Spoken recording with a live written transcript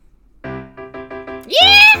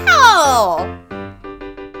Yeah!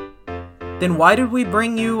 Then why did we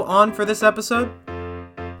bring you on for this episode?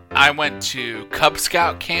 I went to Cub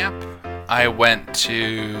Scout camp. I went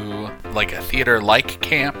to like a theater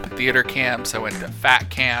camps. I went to fat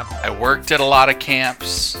camp. I worked at a lot of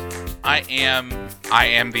camps. I am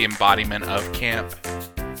the embodiment of camp.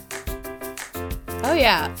 Oh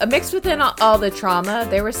yeah, mixed within all the trauma,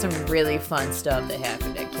 there was some really fun stuff that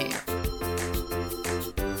happened at camp.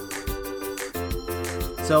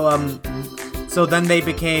 So then they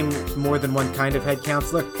became more than one kind of head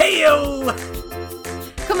counselor. Hey-yo!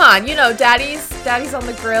 Come on, you know, daddy's on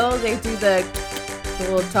the grill, they do the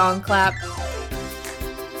little tongue clap.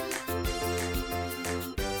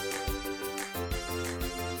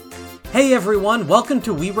 Hey everyone, welcome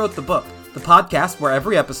to We Wrote the Book, the podcast where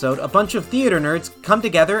every episode a bunch of theater nerds come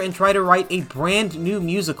together and try to write a brand new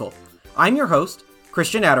musical. I'm your host,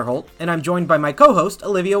 Christian Adderholt, and I'm joined by my co-host,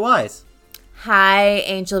 Olivia Wise. Hi,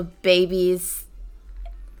 angel babies.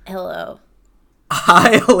 Hello.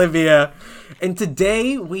 Hi, Olivia. And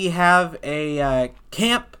today we have a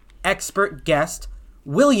camp expert guest,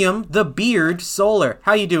 William the Beard Solar.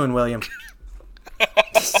 How you doing, William?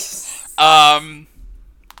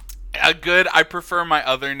 Good. I prefer my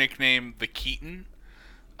other nickname, the Keaton.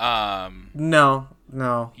 No.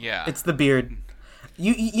 Yeah. It's the Beard.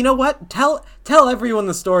 You know what? Tell everyone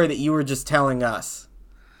the story that you were just telling us.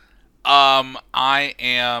 I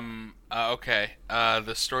am okay.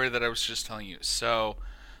 The story that I was just telling you. So,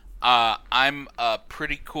 I'm a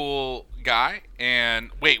pretty cool guy. And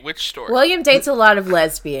wait, which story? William dates a lot of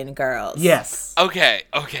lesbian girls. Yes. Okay.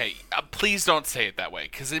 Please don't say it that way,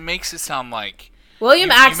 because it makes it sound like William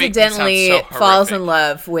you accidentally make me sound so falls horrific. in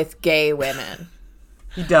love with gay women.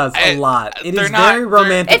 He does a lot. It is not- very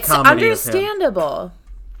romantic It's comedy understandable.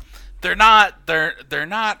 They're not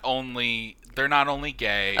only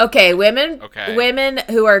gay. Okay, women Okay. women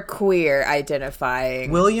who are queer identifying. of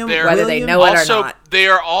him. William, Whether they William- know it or also, not they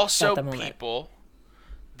are also at the moment. people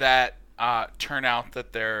that turn out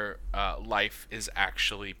that their life is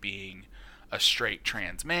actually being a straight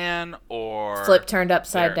trans man, or flip turned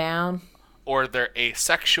upside they're- down. or they're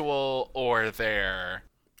asexual, or they're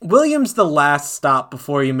William's the last stop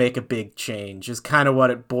before you make a big change, is kind of what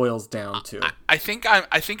it boils down to. I think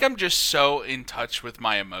I'm just so in touch with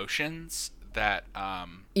my emotions that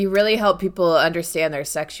You really help people understand their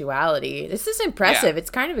sexuality. This is impressive. Yeah. It's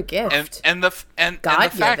kind of a gift. and the fact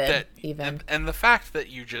God-given, that even. and the fact that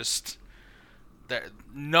you just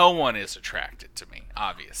no one is attracted to me,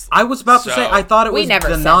 obviously. I was about to say, I thought it We was never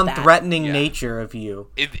the said non-threatening that. nature of you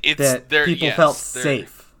It's that there- people yes, felt there-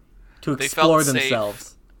 safe to they explore felt safe.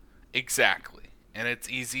 themselves. Exactly. And it's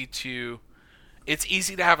easy to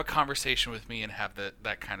have a conversation with me and have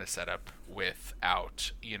that kind of setup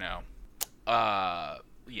without, yeah.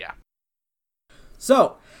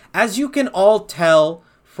 So, as you can all tell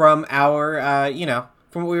from our,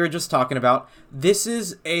 from what we were just talking about,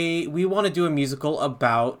 we want to do a musical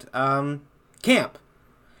about camp.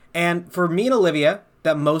 And for me and Olivia,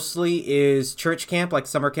 that mostly is church camp, like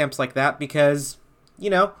summer camps like that, because,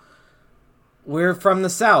 we're from the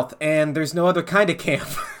South, and there's no other kind of camp.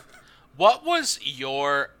 What was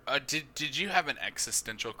your did you have an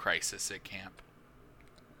existential crisis at camp?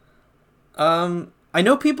 I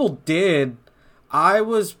know people did. I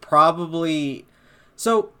was probably...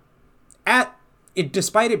 So,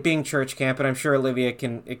 despite it being church camp, and I'm sure Olivia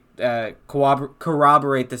can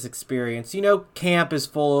corroborate this experience, camp is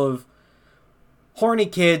full of horny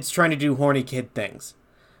kids trying to do horny kid things.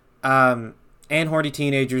 And horny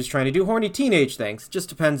teenagers trying to do horny teenage things. Just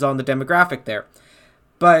depends on the demographic there.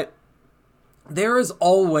 But there is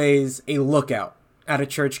always a lookout at a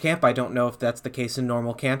church camp. I don't know if that's the case in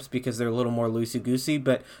normal camps because they're a little more loosey-goosey,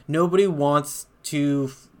 but nobody wants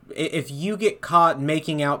to... If you get caught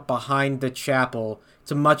making out behind the chapel,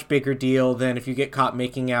 it's a much bigger deal than if you get caught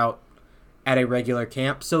making out at a regular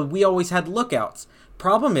camp. So we always had lookouts.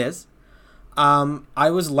 Problem is, I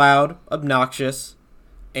was loud, obnoxious,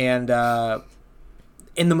 and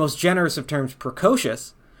in the most generous of terms,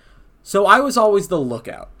 precocious. So I was always the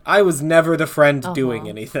lookout. I was never the friend doing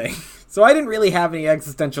anything. So I didn't really have any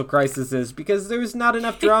existential crises because there was not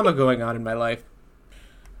enough drama going on in my life.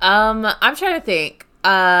 I'm trying to think.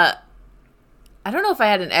 I don't know if I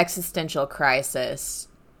had an existential crisis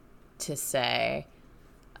to say.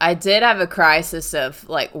 I did have a crisis of,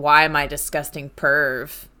 why am I disgusting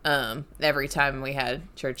perv every time we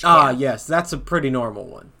had church camp. Ah, yes, that's a pretty normal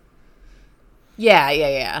one.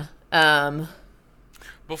 Yeah.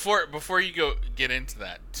 Before you get into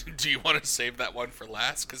that, do you want to save that one for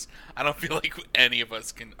last? Because I don't feel like any of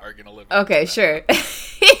us are gonna live. Okay, sure.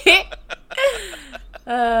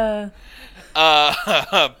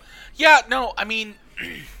 Yeah, no, I mean,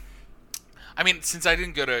 since I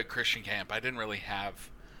didn't go to Christian camp, I didn't really have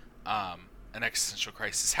an existential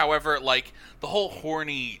crisis. However, like the whole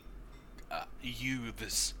horny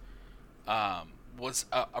youths was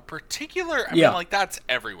a particular. I mean, like that's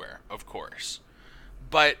everywhere, of course.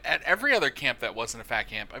 But at every other camp that wasn't a fat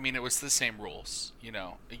camp, I mean, it was the same rules. You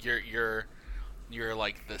know, you're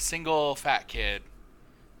like the single fat kid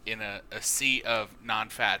in a sea of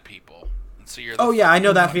non-fat people. And so you're. Oh yeah, I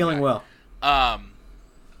know that feeling well.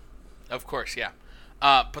 Of course, yeah.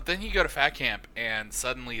 But then you go to fat camp, and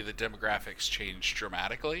suddenly the demographics change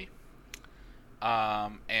dramatically.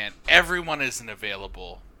 And everyone is an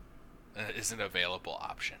available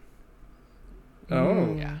option.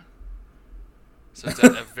 Oh yeah. So it's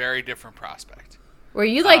a very different prospect. Were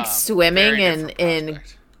you like swimming in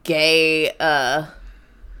gay? I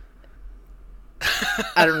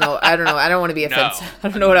don't know. I don't want to be offensive. I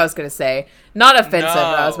don't know what I was going to say. Not offensive,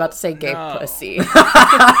 but I was about to say gay pussy. Is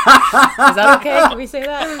that okay? Can we say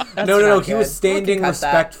that? That's no. good. He was standing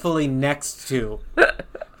respectfully next to,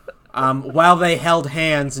 while they held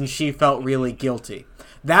hands, and she felt really guilty.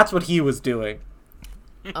 That's what he was doing.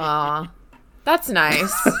 Aw, that's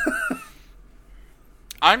nice.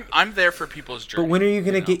 I'm there for people's journey. But when are you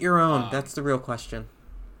going to get your own? That's the real question.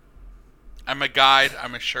 I'm a guide.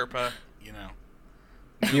 I'm a Sherpa. You know.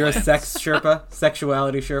 You're a sex Sherpa,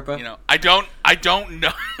 sexuality Sherpa. You know, I don't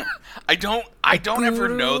know. I don't ever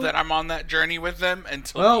know that I'm on that journey with them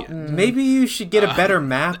until. Well, maybe you should get a better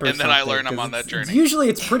map or and something. then I learn I'm on that journey. Usually,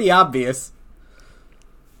 it's pretty obvious.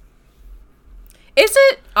 Is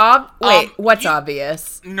it wait, what's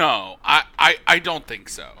obvious? No, I don't think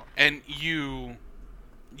so. And you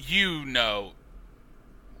know.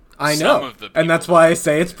 I some know, of the people. and that's why I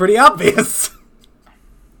say it's pretty obvious.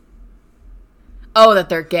 Oh, that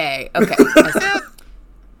they're gay. Okay.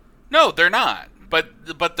 No, they're not.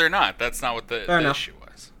 But they're not. That's not what the issue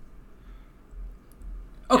was.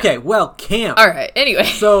 Okay, well, camp. All right. Anyway.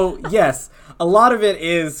 So, yes, a lot of it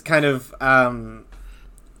is kind of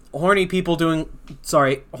horny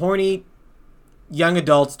young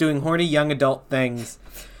adults doing horny young adult things.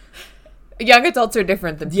 Young adults are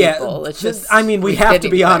different than people. It's just. I mean, we have to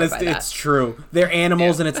be honest. It's true. They're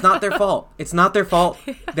animals, and it's not their fault. It's not their fault.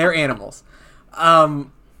 They're animals.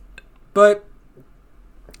 But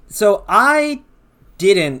so I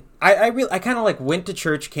didn't. I kind of like went to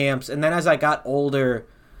church camps, and then as I got older,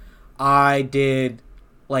 I did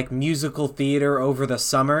like musical theater over the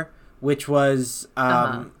summer, which was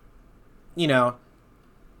you know,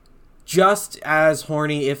 just as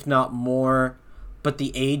horny, if not more. But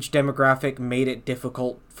the age demographic made it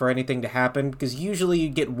difficult for anything to happen, because usually you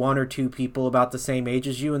get one or two people about the same age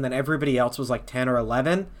as you, and then everybody else was like 10 or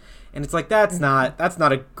 11. And it's like, that's not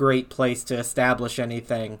a great place to establish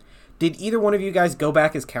anything. Did either one of you guys go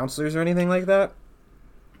back as counselors or anything like that?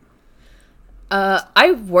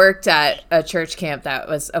 I worked at a church camp that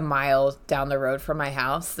was a mile down the road from my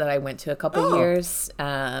house that I went to a couple years.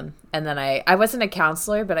 And then I wasn't a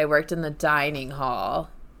counselor, but I worked in the dining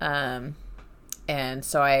hall. And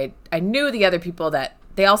so I knew the other people that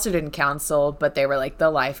they also didn't counsel, but they were like the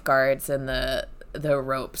lifeguards and the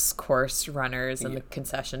ropes course runners and the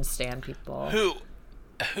concession stand people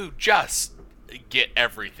who just get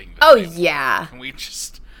everything. Oh yeah. Can we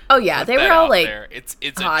just? Oh yeah, they were all like there. It's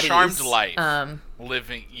hotties. A charmed life.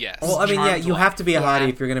 Living. Yes. Well, I mean, yeah, you have to be a hottie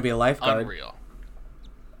if you're going to be a lifeguard. Unreal.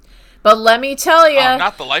 But let me tell you,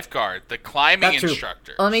 not the lifeguard, the climbing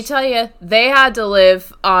instructor. Let me tell you, they had to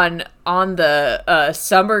live on the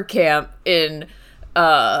summer camp in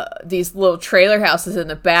these little trailer houses in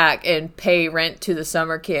the back and pay rent to the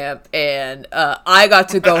summer camp. And I got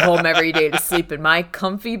to go home every day to sleep in my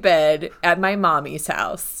comfy bed at my mommy's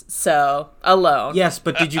house. So, alone. Yes,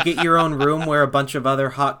 but did you get your own room where a bunch of other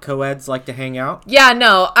hot co-eds like to hang out? Yeah,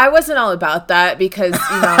 no, I wasn't all about that because,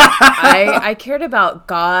 I cared about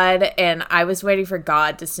God and I was waiting for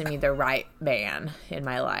God to send me the right man in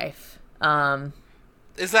my life.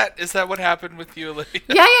 Is that what happened with you, Olivia?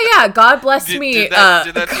 Yeah. God blessed me.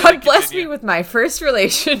 God blessed continue? me with my first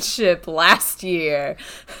relationship last year.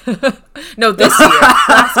 No, this year.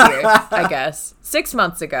 Last year, I guess. 6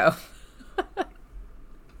 months ago. Wow.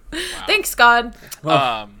 Thanks, God.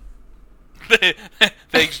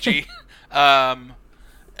 Thanks, G.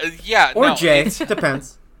 Yeah. Or no, J.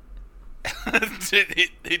 Depends.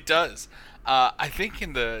 It does. I think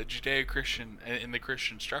in the Judeo-Christian, in the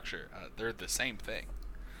Christian structure, they're the same thing.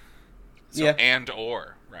 So, yeah. And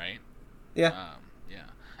or, right? Yeah.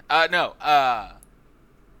 Yeah. No.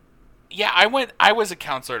 Yeah, I was a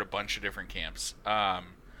counselor at a bunch of different camps.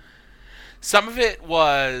 Some of it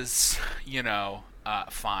was,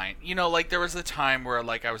 fine. You know, like there was a time where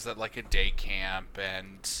like I was at like a day camp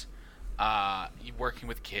and working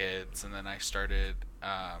with kids, and then I started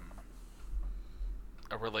a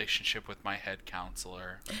relationship with my head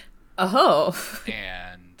counselor. Oh.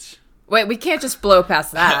 And wait, we can't just blow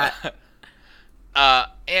past that.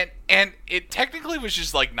 And it technically was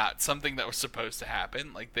just like not something that was supposed to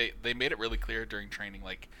happen. Like they made it really clear during training,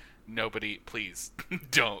 like nobody, please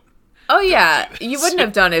don't. Oh yeah, you wouldn't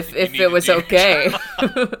have done if it was okay.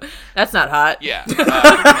 That's not hot. Yeah. Pretty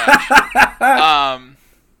much.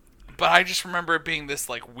 But I just remember it being this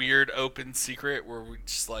like weird open secret where we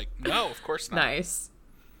just like, no, of course not. Nice.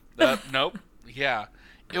 Nope. Yeah.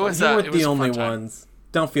 It was. You weren't it was the a only fun time. ones.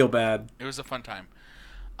 Don't feel bad. It was a fun time.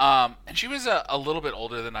 And she was a little bit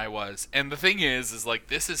older than I was. And the thing is like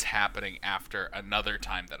this is happening after another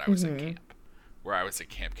time that I was at camp, where I was a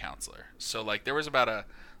camp counselor. So like there was about a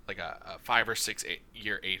 5 or 6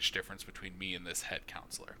 year age difference between me and this head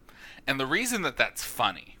counselor. And the reason that that's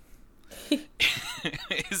funny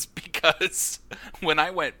is because when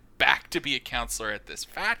I went back to be a counselor at this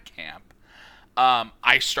fat camp,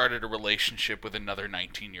 I started a relationship with another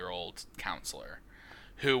 19-year-old counselor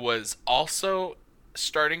who was also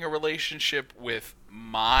starting a relationship with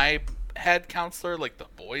my head counselor, like the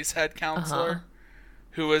boys' head counselor,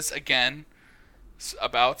 who was, again,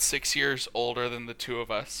 about 6 years older than the two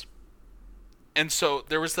of us. And so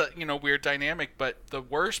there was that, weird dynamic, but the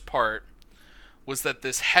worst part was that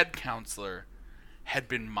this head counselor had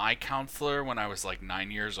been my counselor when I was like 9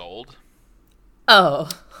 years old. Oh.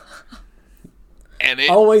 And it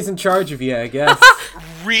Always in charge of you, I guess.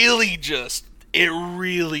 really just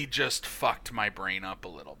fucked my brain up a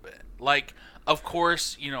little bit. Like, of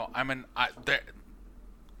course,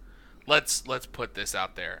 let's put this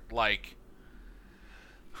out there. Like,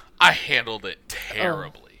 I handled it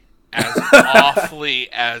terribly. As awfully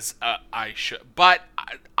as I should. But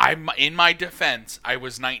I'm in my defense, I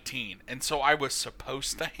was 19, and so I was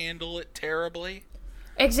supposed to handle it terribly.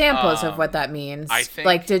 Examples of what that means. I think,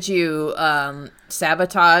 like, did you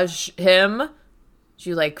sabotage him? Did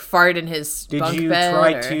you like fart in his bunk Did you bed?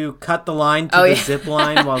 try to cut the line to the zip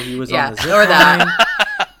line while he was on the zip or that. line?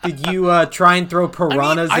 Did you try and throw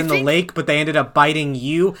piranhas I in the think- lake, but they ended up biting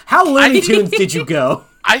you? How Looney Tunes did you go?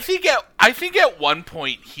 I think at one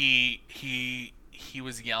point he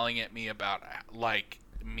was yelling at me about like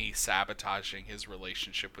me sabotaging his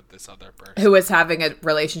relationship with this other person. Who was having a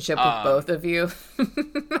relationship with both of you?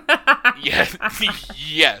 Yes.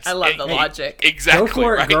 Yes. I love the logic. Exactly. Go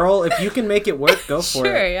for it, right? girl. If you can make it work, go for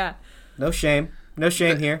Sure, it. yeah. No shame. No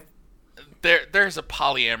shame here. There's a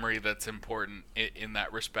polyamory that's important in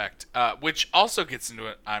that respect, which also gets into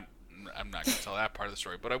it. I'm not going to tell that part of the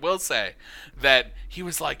story, but I will say that he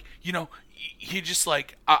was like, he just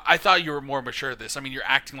like, I thought you were more mature at this. I mean, you're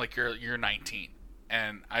acting like you're 19.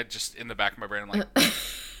 And I just, in the back of my brain, I'm like, I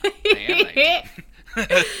am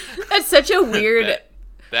 19. That's such a weird,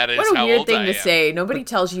 that is what a how weird old thing I to am. say. Nobody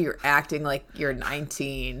tells you you're acting like you're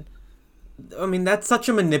 19. I mean, that's such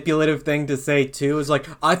a manipulative thing to say, too. It's like,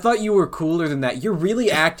 I thought you were cooler than that. You're really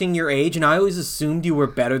acting your age, and I always assumed you were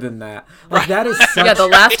better than that. Like, that is such... Yeah, the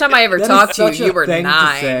last time I ever that is talked to such you, a you were thing to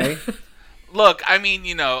 9. say. Look, I mean,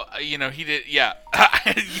 he did, yeah.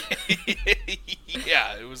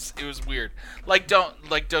 Yeah, it was weird. Don't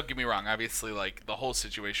get me wrong. Obviously, like, the whole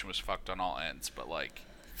situation was fucked on all ends, but like,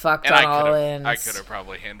 Fucked and on all ends. I could have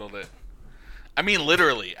probably handled it. I mean,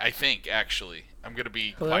 literally, I think, actually. I'm going to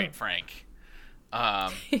be quite frank.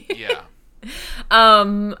 Yeah.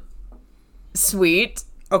 Sweet.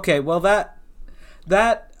 Okay, well, that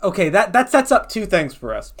sets up two things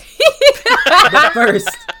for us. But first...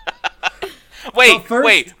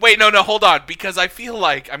 Wait, no, hold on, because I feel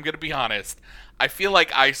like, I'm going to be honest, I feel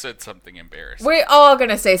like I said something embarrassing. We're all going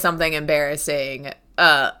to say something embarrassing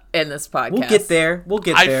in this podcast. We'll get there.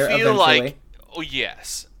 I feel eventually. like, oh,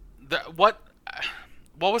 yes. What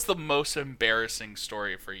was the most embarrassing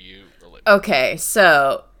story for you, Olivia? Okay,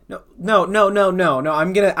 so... No.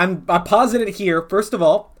 I'm pausing it here. First of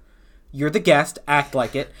all, you're the guest. Act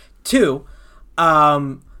like it. 2,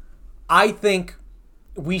 I think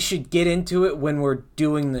we should get into it when we're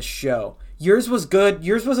doing the show. Yours was good.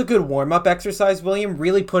 Yours was a good warm-up exercise, William.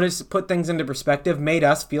 Really put things into perspective, made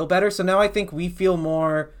us feel better. So now I think we feel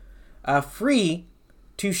more free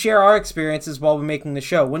to share our experiences while we're making the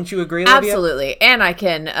show. Wouldn't you agree, Olivia? Absolutely. And I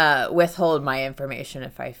can withhold my information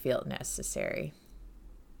if I feel necessary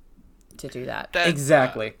to do that.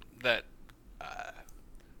 Exactly.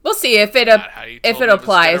 We'll see if it how you told me it was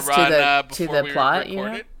applies gonna run, to before the we plot,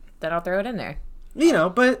 recorded? then I'll throw it in there.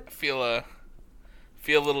 But feel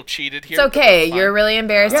feel a little cheated here. It's okay. That's fine. You're a really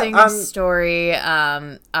embarrassing Yeah, story.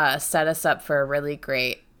 Set us up for a really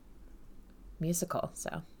great musical.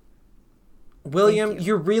 So, William,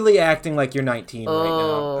 you're really acting like you're 19 right now.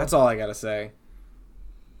 Oh. That's all I gotta say.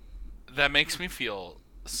 That makes me feel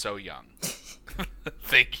so young.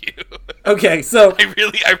 Thank you. Okay, so I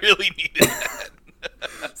really needed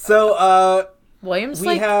that. William's we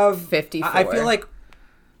like have 54. I feel like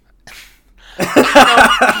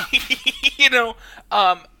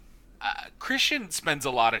Christian spends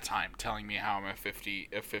a lot of time telling me how I'm a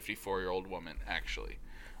 54-year-old woman. Actually,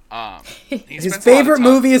 his favorite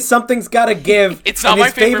movie is Something's Gotta Give. It's not and my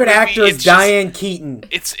his favorite movie, actor is it's just- Diane Keaton.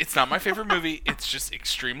 It's not my favorite movie. It's just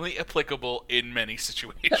extremely applicable in many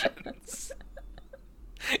situations.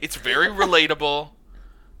 It's very relatable.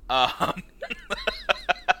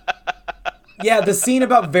 Yeah, the scene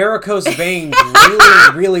about varicose veins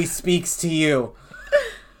really, really speaks to you.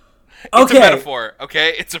 It's a metaphor,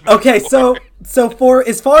 okay? It's a metaphor. Okay, so for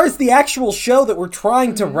as far as the actual show that we're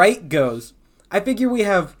trying to write goes, I figure we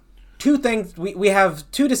have two things. We have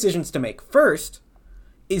two decisions to make. First,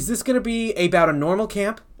 is this going to be about a normal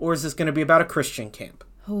camp, or is this going to be about a Christian camp?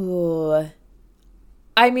 Ooh.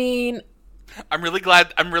 I mean, I'm really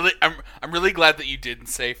glad that you didn't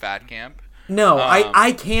say fat camp. No,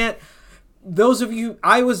 I can't. Those of you,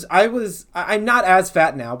 I'm not as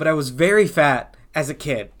fat now, but I was very fat as a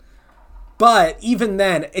kid. But even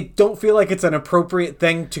then, it don't feel like it's an appropriate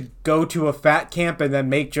thing to go to a fat camp and then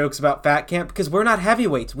make jokes about fat camp, because we're not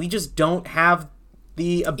heavyweights. We just don't have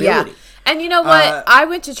the ability. yeah. And you know what? I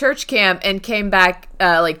went to church camp and came back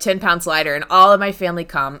like 10 pounds lighter, and all of my family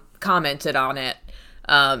commented on it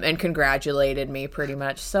and congratulated me pretty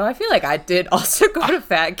much. So I feel like I did also go to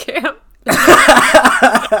fat camp.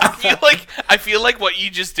 I feel like what you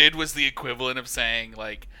just did was the equivalent of saying,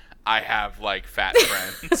 like, I have, like, fat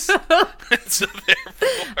friends. So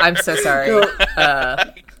therefore, I'm so sorry.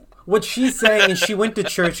 What she's saying is she went to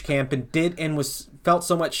church camp and felt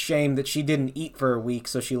so much shame that she didn't eat for a week,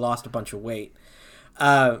 so she lost a bunch of weight.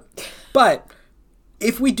 But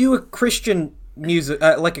if we do a Christian music,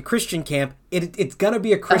 like a Christian camp, it's gonna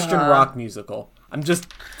be a Christian rock musical. I'm just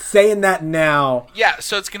saying that now. Yeah,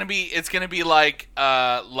 so it's gonna be like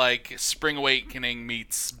Spring Awakening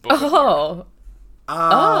meets Book of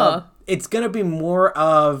Mormon. It's gonna be more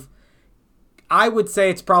of, I would say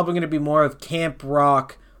it's probably gonna be more of camp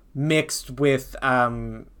rock mixed with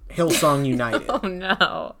Hillsong United. Oh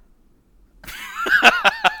no.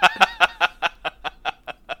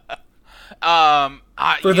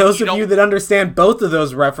 For those of you that understand both of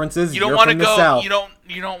those references, you don't want to go. South. You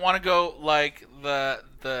don't want to go like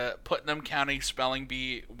the Putnam County spelling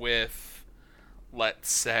bee with,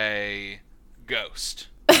 let's say, Ghost.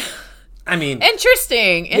 I mean,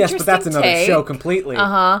 Interesting. yes, but that's another take. show completely.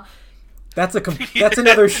 Uh-huh. That's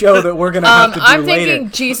another show that we're gonna have to do I'm later.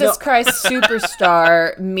 thinking Jesus Christ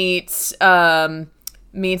Superstar meets a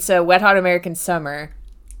Wet Hot American Summer.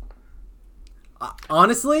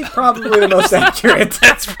 Honestly, probably the most accurate.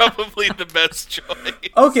 That's probably the best choice.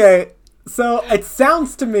 Okay, so it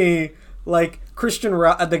sounds to me like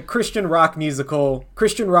the Christian rock musical,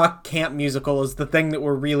 Christian rock camp musical is the thing that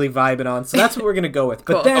we're really vibing on. So that's what we're gonna go with.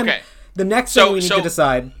 But Cool. then Okay. the next thing we need to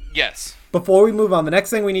decide. Yes. Before we move on, the next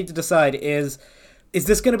thing we need to decide is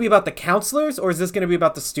this going to be about the counselors or is this going to be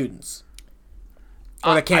about the students?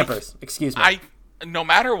 Or the campers, excuse me. No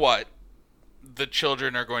matter what, the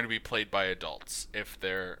children are going to be played by adults if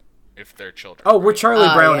they're children. Oh, we're Charlie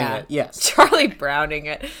Browning yeah. it, yes. Charlie Browning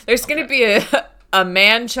it. There's going to be a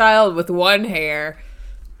man-child with one hair.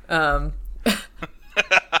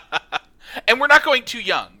 And we're not going too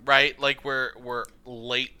young, right? Like we're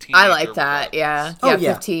late teenager. I like that, yeah. Oh, yeah,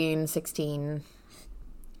 yeah. 15, 16.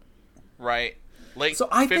 Right. Late So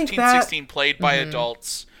I 15, think that- 16 played by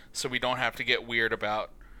adults, so we don't have to get weird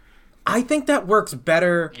about. I think that works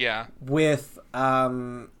better Yeah. with,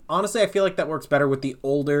 honestly, I feel like that works better with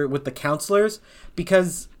the counselors,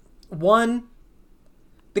 because, one,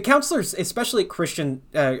 the counselors, especially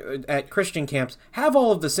at Christian camps, have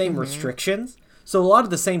all of the same restrictions, so a lot of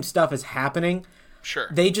the same stuff is happening. Sure.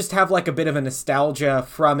 They just have like a bit of a nostalgia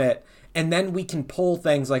from it, and then we can pull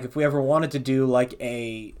things like if we ever wanted to do like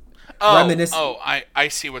a reminiscence. Oh, I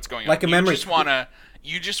see what's going on. Like a memory.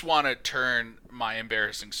 You just wanna turn my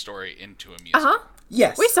embarrassing story into a musical. Uh-huh.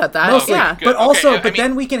 Yes, We said that, mostly. yeah. Good. But also, Okay, I mean,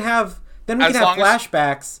 then we can have as long as-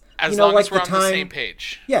 flashbacks. As you know, long like as we're the on time. the same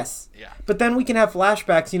page. Yes. Yeah. But then we can have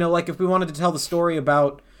flashbacks. You know, like if we wanted to tell the story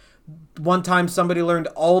about one time somebody learned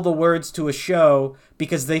all the words to a show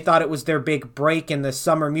because they thought it was their big break in the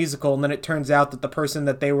summer musical, and then it turns out that the person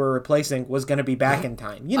that they were replacing was going to be back in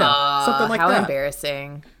time. You know, something like How that.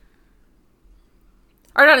 embarrassing.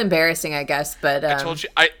 Or not embarrassing, I guess, but I told you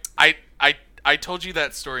I told you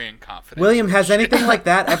that story in confidence. William, has anything like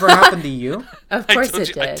that ever happened to you? of course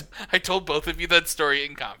it did. I told both of you that story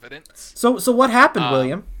in confidence. So what happened,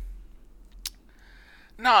 William?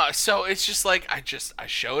 No, so it's just like I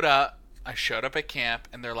showed up. I showed up at camp,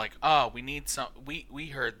 and they're like, "Oh, we need some.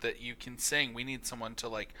 We heard that you can sing. We need someone to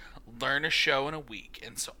like learn a show in a week."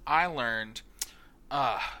 And so I learned,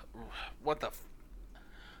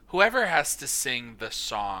 whoever has to sing the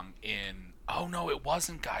song in. Oh no, it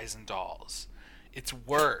wasn't Guys and Dolls. It's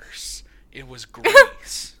worse. It was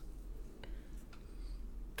Grease.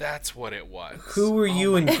 That's what it was. Who were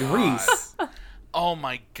you in Grease? Oh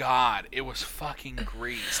my god, it was fucking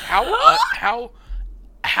Grease. How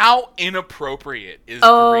inappropriate is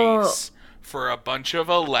Grease for a bunch of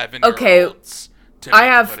 11-year-olds? Okay, I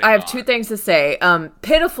have two things to say.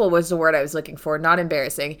 Pitiful was the word I was looking for, not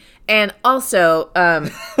embarrassing. And also,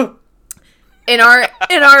 in our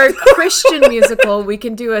Christian musical, we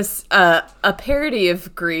can do a parody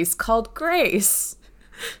of Grease called Grace.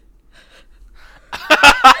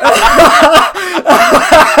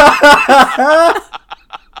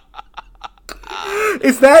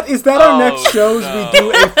 Is that our next shows? No. We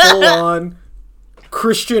do a full-on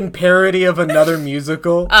Christian parody of another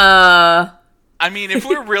musical? I mean, if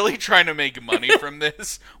we're really trying to make money from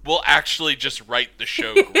this, we'll actually just write the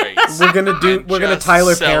show Grace. We're gonna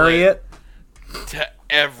Tyler Perry it to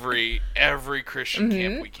every Christian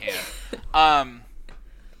camp we can.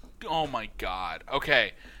 Oh my god.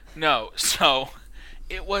 Okay. No, so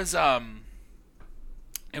it was one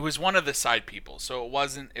of the side people. So it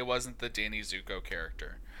wasn't the Danny Zuko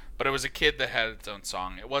character, but it was a kid that had its own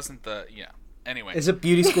song. It wasn't anyway. Is it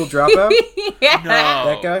Beauty School Dropout? Yeah. No.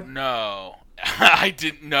 That guy? No. I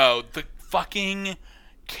didn't know. The fucking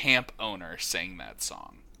camp owner sang that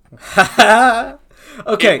song.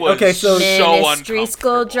 Okay, so Ministry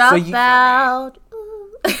School Dropout.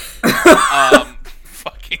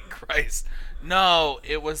 Fucking Christ. No,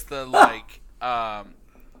 it was the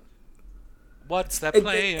what's that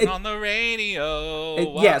playing on the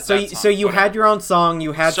radio? Yeah, so you had your own song,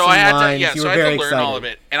 you had some lines, you were very excited. So I had to learn all of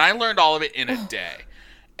it, and I learned all of it in a day.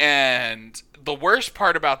 And the worst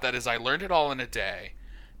part about that is I learned it all in a day,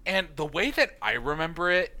 and the way that I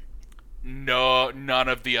remember it, none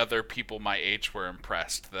of the other people my age were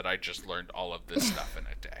impressed that I just learned all of this stuff in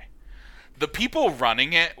a day. The people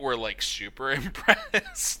running it were like super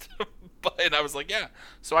impressed. And I was like, yeah.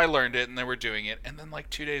 So I learned it, and they were doing it. And then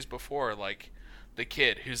like 2 days before, like the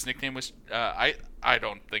kid whose nickname was I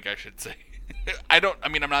don't think I should say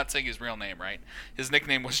I'm not saying his real name, right? His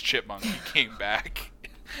nickname was Chipmunk. He came back.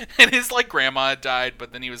 And his like grandma had died,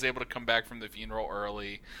 but then he was able to come back from the funeral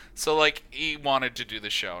early. So like he wanted to do the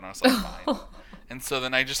show, and I was like, fine. And so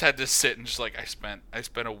then I just had to sit and just like I spent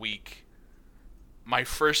a week, my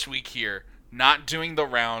first week here, not doing the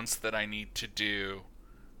rounds that I need to do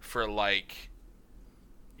for like,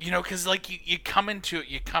 because like you come into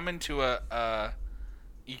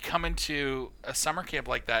a summer camp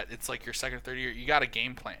like that. It's like your second or third year. You got a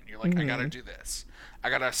game plan. You're like, I got to do this. I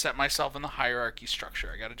got to set myself in the hierarchy structure.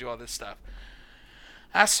 I got to do all this stuff.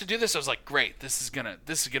 Asked to do this. I was like, great. This is gonna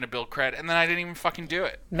build cred. And then I didn't even fucking do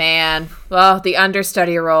it. Man, well, the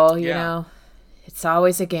understudy role, you know, it's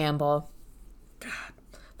always a gamble. God,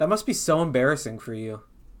 that must be so embarrassing for you.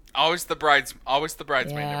 Always the bridesmaid,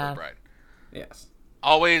 never bride. Yes.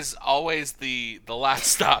 Always the last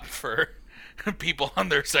stop for people on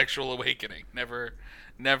their sexual awakening. Never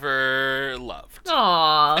loved.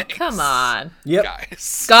 Aw, come on. Yep.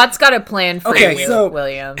 Guys. God's got a plan for you,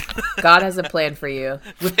 William. God has a plan for you.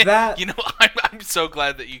 With that, I'm so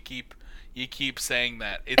glad that you keep saying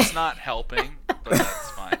that. It's not helping, but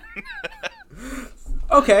that's fine.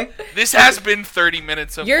 Okay. This has been 30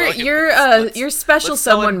 minutes of your special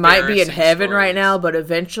someone might be in heaven stories right now, but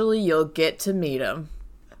eventually you'll get to meet him.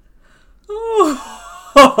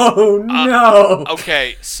 Oh no.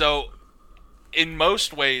 Okay, so in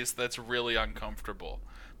most ways that's really uncomfortable.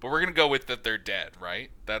 But we're going to go with that they're dead, right?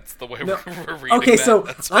 That's the way we're reading okay, that. so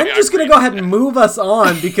I'm just going to go ahead and move us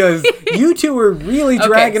on because you two are really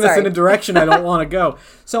dragging us in a direction I don't want to go.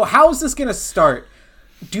 So how is this going to start?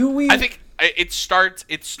 I think it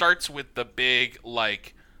starts with the big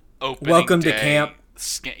like opening welcome day. To camp.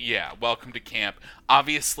 Yeah, welcome to camp.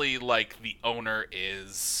 Obviously like the owner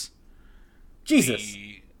is Jesus.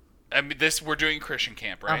 We're doing Christian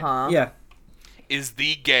camp, right? Uh-huh. Yeah. Is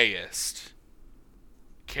the gayest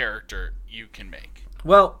character you can make.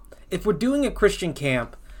 Well, if we're doing a Christian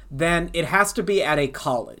camp, then it has to be at a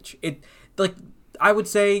college. I would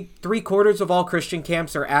say 3/4 of all Christian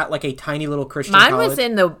camps are at like a tiny little Christian college. Mine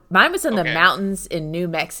was in the mountains in New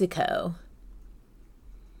Mexico.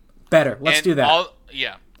 Better. Let's do that.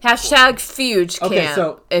 Hashtag Fuge Camp. Okay,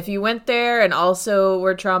 so if you went there and also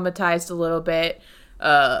were traumatized a little bit,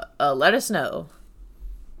 let us know.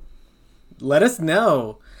 Let us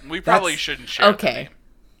know. We probably shouldn't share the name.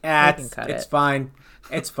 It's fine.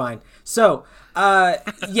 It's fine. So,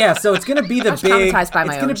 so it's gonna be the big. It's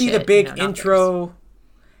gonna be the big intro.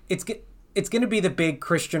 It's gonna be the big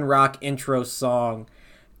Christian rock intro song.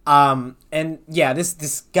 And yeah,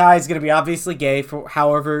 this guy's gonna be obviously gay, for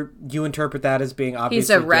however you interpret that as being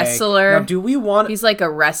obviously. He's a wrestler. Now, do we want? He's like a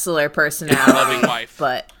wrestler personality. Loving wife,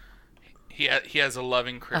 but he has a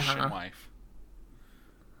loving Christian wife.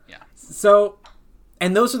 Yeah. So,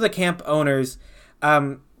 and those are the camp owners.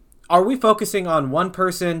 Are we focusing on one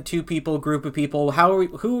person, two people, group of people?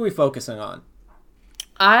 Who are we focusing on?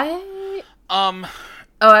 I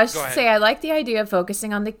should say I like the idea of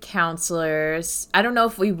focusing on the counselors. I don't know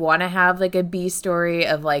if we want to have like a B story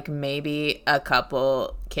of like maybe a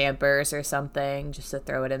couple campers or something just to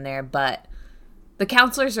throw it in there, but the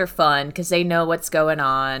counselors are fun because they know what's going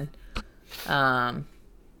on.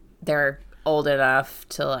 They're old enough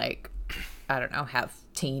to like, I don't know, have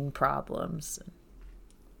teen problems.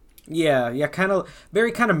 Yeah, kind of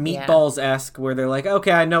Meatballs-esque, where they're like,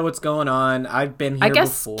 okay, I know what's going on. I've been here before. I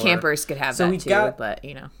guess campers could have that too, but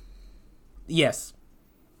you know. Yes.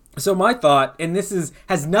 So my thought, and this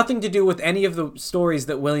has nothing to do with any of the stories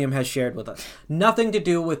that William has shared with us, nothing to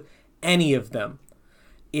do with any of them,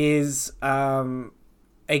 is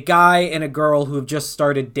a guy and a girl who have just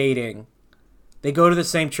started dating. They go to the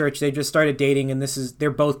same church, they just started dating, and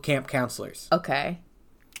they're both camp counselors. Okay.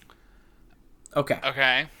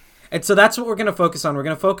 And so that's what we're going to focus on. We're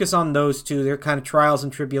going to focus on those two, their kind of trials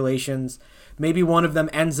and tribulations. Maybe one of them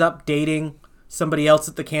ends up dating somebody else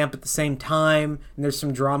at the camp at the same time, and there's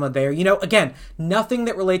some drama there. You know, again, nothing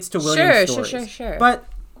that relates to William's stories. Sure. But,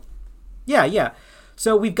 yeah.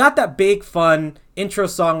 So we've got that big, fun intro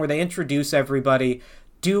song where they introduce everybody.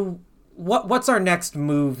 What's our next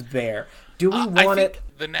move there? Do we want I think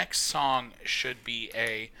the next song should be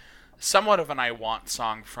somewhat of an I Want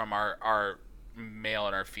song from our male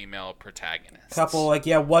and our female protagonists. Couple,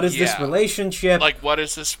 what is this relationship? Like, what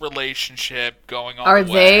is this relationship going on? Are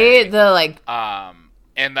they the, like...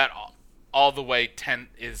 And that all the way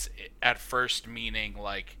is at first meaning,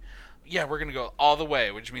 like, yeah, we're going to go all the way,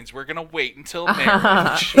 which means we're going to wait until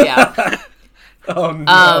marriage. Yeah. Oh,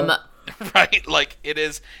 no. Right? Like, it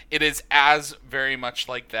is as very much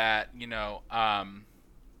like that, you know.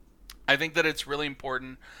 I think that it's really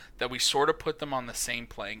important that we sort of put them on the same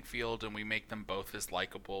playing field and we make them both as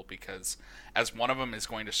likable, because as one of them is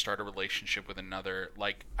going to start a relationship with another,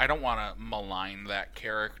 like, I don't want to malign that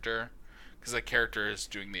character, because that character is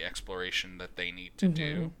doing the exploration that they need to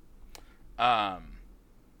do.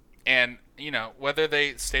 And, you know, whether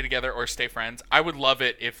they stay together or stay friends, I would love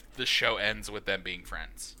it if the show ends with them being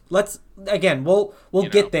friends. We'll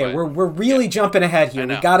get there. We're really jumping ahead here.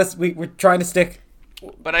 We're trying to stick.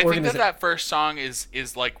 But I think that first song is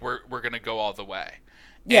like we're gonna go all the way.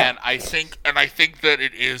 Yeah. And I think that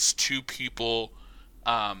it is two people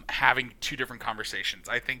having two different conversations.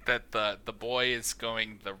 I think that the boy is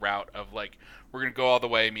going the route of like, we're gonna go all the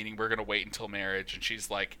way, meaning we're gonna wait until marriage, and she's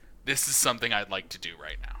like, this is something I'd like to do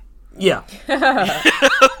right now. Yeah.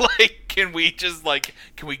 Like, can we take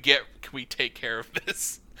care of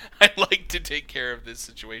this? I'd like to take care of this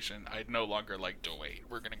situation. I'd no longer like to wait.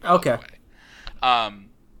 We're gonna go all the way. And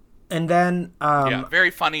then very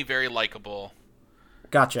funny, very likable.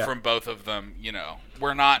 Gotcha. From both of them, you know,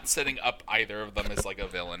 we're not setting up either of them as like a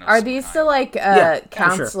villain. Are these the like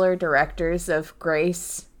counselor directors of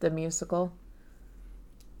Grace the musical?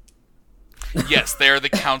 Yes, they are the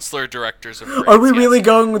counselor directors of Grace. Are we really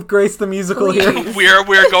going with Grace the musical here?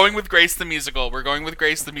 We're going with Grace the musical. We're going with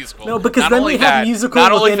Grace the musical. No, because then we have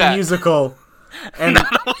musical within a musical. And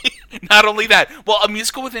not only that, well, a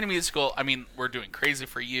musical within a musical. I mean, we're doing Crazy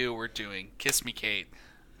for You. We're doing Kiss Me, Kate.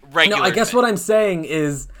 Regular. No, I guess what I'm saying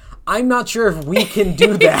is, I'm not sure if we can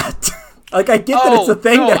do that. Like, I get that it's a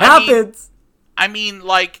thing that happens. I mean,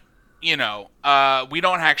 like, you know, we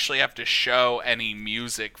don't actually have to show any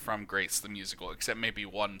music from Grace the musical, except maybe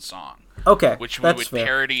one song. Okay, which we would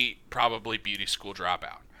parody, probably Beauty School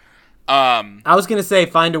Dropout. I was gonna say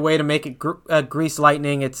find a way to make it Grease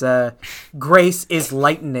Lightning. It's Grace is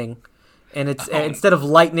lightning, and it's instead of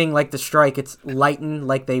lightning like the strike, it's lighten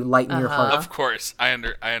like they lighten your heart. Of course, I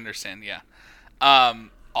understand. Yeah.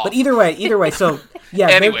 But either way. So yeah.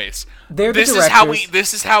 Anyways, they're the this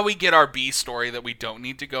directors. is how we get our B story that we don't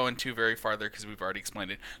need to go into very farther because we've already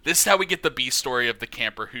explained it. This is how we get the B story of the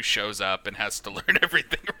camper who shows up and has to learn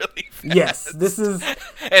everything really fast. Yes, this is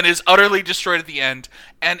and is utterly destroyed at the end,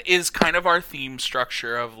 and is kind of our theme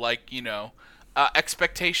structure of like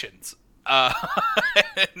expectations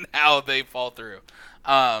and how they fall through.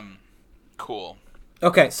 Cool.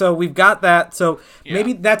 okay. So we've got that. So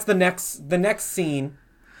maybe that's the next scene.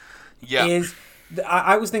 Yeah. Is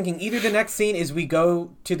I was thinking either the next scene is we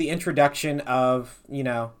go to the introduction of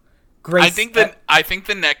Grace. I think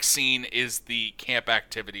the next scene is the camp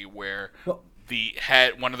activity where the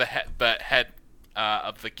head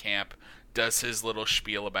of the camp does his little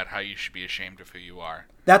spiel about how you should be ashamed of who you are.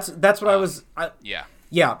 That's what I was. Yeah.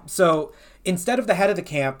 Yeah. So instead of the head of the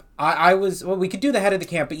camp, we could do the head of the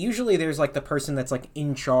camp, but usually there's like the person that's like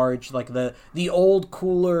in charge, like the old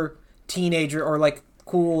cooler teenager or like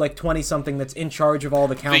cool like 20-something that's in charge of all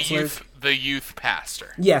the counselors. The youth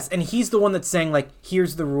pastor. Yes, and he's the one that's saying like,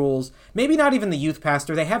 here's the rules. Maybe not even the youth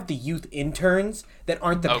pastor. They have the youth interns that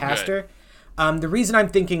aren't the pastor. The reason I'm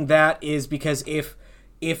thinking that is because if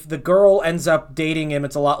the girl ends up dating him,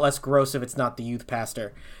 it's a lot less gross if it's not the youth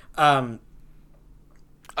pastor.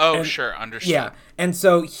 Sure, understood. Yeah, and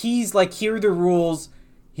so he's like, here are the rules,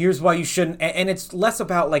 here's why you shouldn't, and it's less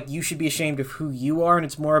about like, you should be ashamed of who you are, and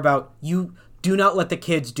it's more about, you do not let the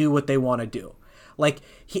kids do what they want to do. Like,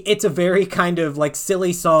 it's a very kind of like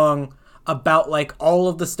silly song about like all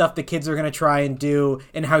of the stuff the kids are going to try and do,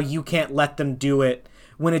 and how you can't let them do it,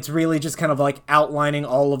 when it's really just kind of like outlining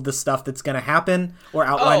all of the stuff that's going to happen, or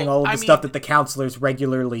outlining all of the stuff that the counselors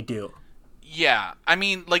regularly do. Yeah, I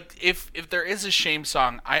mean, like, if there is a shame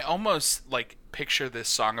song, I almost, like, picture this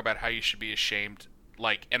song about how you should be ashamed,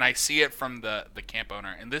 like, and I see it from the camp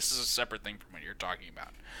owner, and this is a separate thing from what you're talking about,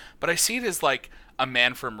 but I see it as, like, a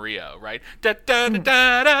man from Rio, right? Like,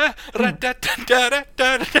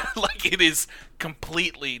 it is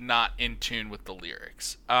completely not in tune with the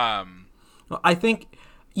lyrics. Well, I think,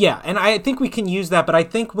 yeah, and I think we can use that, but I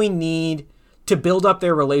think we need to build up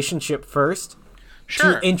their relationship first.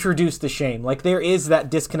 Sure. To introduce the shame. Like, there is that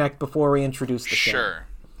disconnect before we introduce the shame.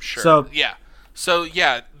 Sure. So,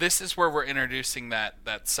 this is where we're introducing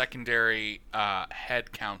that secondary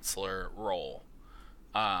head counselor role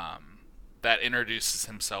that introduces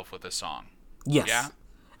himself with a song. Yes. Yeah?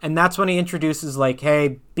 And that's when he introduces, like,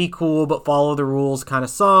 hey, be cool but follow the rules kind of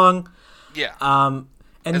song. Yeah.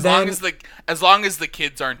 And as long as the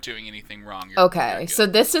kids aren't doing anything wrong. Okay, so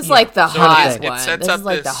this is like the hot one. This is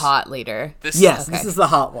like the hot leader. This is the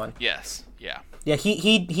hot one. Yes, yeah. Yeah,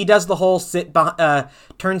 he does the whole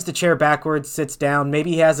turns the chair backwards, sits down.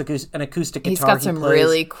 Maybe he has an acoustic guitar. He's got some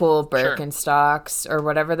really cool Birkenstocks or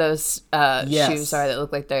whatever those shoes are that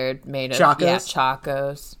look like they're made of Chacos. Yeah,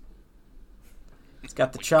 Chacos. He's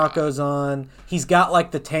got the Chacos on. He's got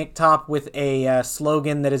like the tank top with a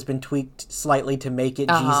slogan that has been tweaked slightly to make it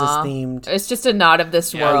Jesus themed. It's just a not of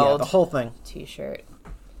this world. Yeah, the whole thing. T-shirt.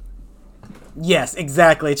 Yes,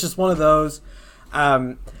 exactly. It's just one of those.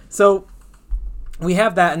 So we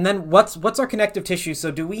have that, and then what's our connective tissue?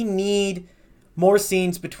 So do we need more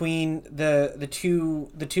scenes between the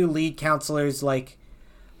two lead counselors? Like,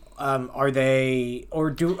 is our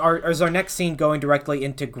next scene going directly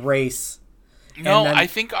into Grace? No, I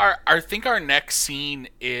think our next scene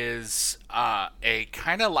is a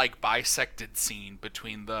kind of like bisected scene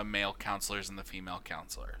between the male counselors and the female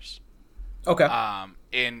counselors. Okay.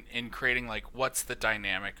 In creating like what's the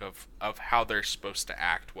dynamic of how they're supposed to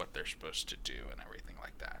act, what they're supposed to do, and everything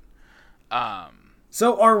like that.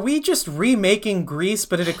 So are we just remaking Grease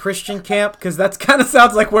but at a Christian camp? Because that kind of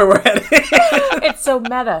sounds like where we're headed. It's so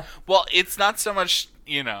meta. Well, it's not so much,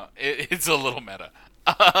 it's a little meta.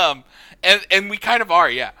 And we kind of are,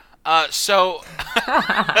 yeah. So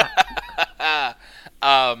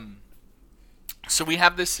we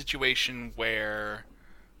have this situation where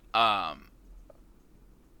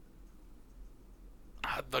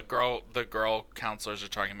the girl counselors are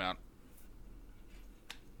talking about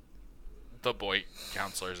the boy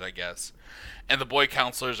counselors, I guess. And the boy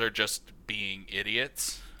counselors are just being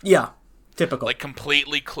idiots. Yeah, typical. Like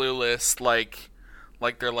completely clueless, like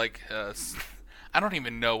they're like I don't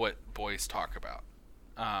even know what boys talk about.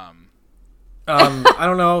 I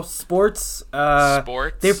don't know, sports.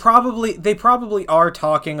 Sports. They probably are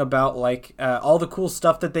talking about like all the cool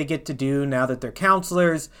stuff that they get to do now that they're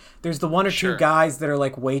counselors. There's the one or two guys that are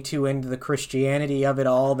like way too into the Christianity of it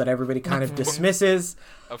all that everybody kind of dismisses.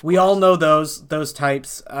 We all know those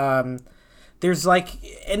types. There's like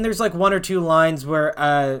one or two lines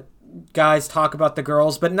where guys talk about the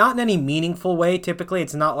girls, but not in any meaningful way. Typically,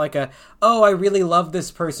 it's not like oh, I really love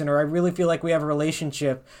this person, or I really feel like we have a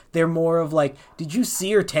relationship. They're more of like, did you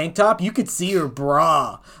see her tank top? You could see her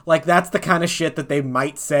bra. Like, that's the kind of shit that they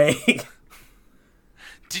might say.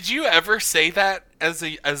 Did you ever say that as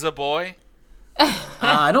a boy?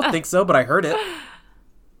 I don't think so, but I heard it.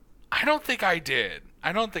 I don't think I did.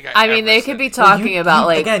 I don't think I mean, they could be talking about,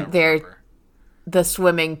 like, again, the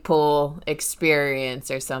swimming pool experience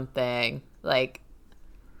or something. Like,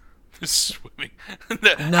 swimming.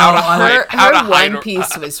 Her One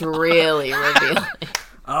Piece was really revealing.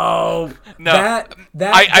 Oh, no.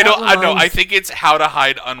 I don't know. I think it's how to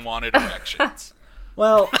hide unwanted erections.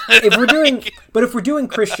 Well, if we're doing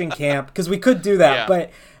Christian camp, because we could do that, but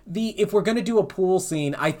if we're gonna do a pool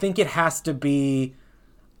scene, I think it has to be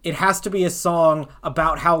a song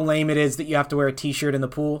about how lame it is that you have to wear a t-shirt in the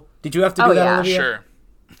pool. Did you have to do that, Olivia? Sure.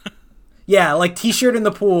 Yeah, like t-shirt in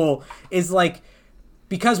the pool is like,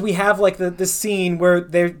 because we have like the scene where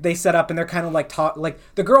they set up and they're kind of like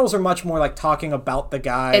the girls are much more like talking about the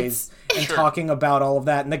guys talking about all of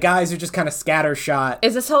that, and the guys are just kind of scattershot.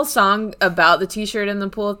 Is this whole song about the t-shirt in the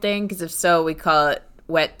pool thing? Because if so, we call it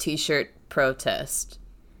Wet T-Shirt Protest.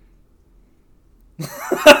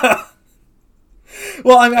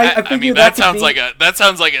 Well, I mean that sounds like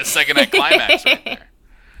a second night climax right there.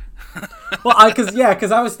 Well,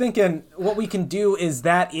 because I was thinking what we can do is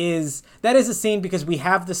that is a scene, because we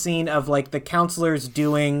have the scene of like the counselors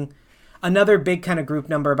doing another big kind of group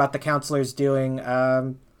number about the counselors doing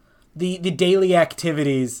the daily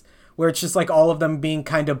activities, where it's just like all of them being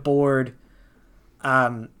kind of bored,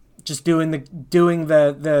 just doing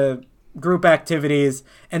the group activities,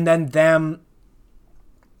 and then them,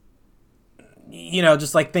 you know,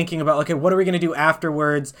 just like thinking about, okay, what are we going to do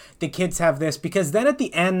afterwards? The kids have this, because then at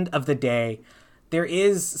the end of the day, there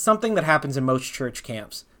is something that happens in most church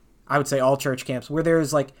camps. I would say all church camps, where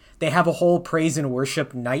there's like, they have a whole praise and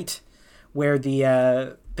worship night where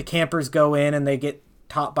the campers go in and they get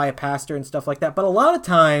taught by a pastor and stuff like that. But a lot of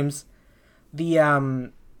times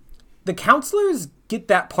the counselors get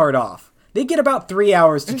that part off. They get about 3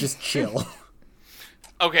 hours to just chill.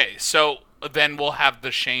 Okay, so then we'll have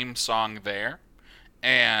the shame song there,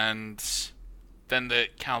 and then the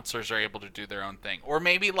counselors are able to do their own thing. Or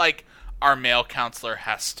maybe, like, our male counselor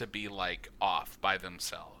has to be, like, off by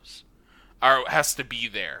themselves. Or has to be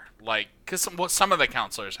there. Like, because some of the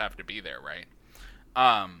counselors have to be there, right?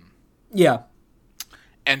 Yeah.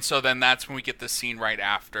 And so then that's when we get the scene right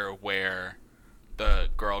after where the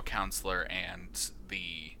girl counselor and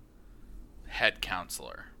the head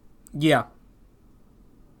counselor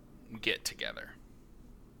get together.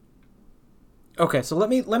 Okay, so let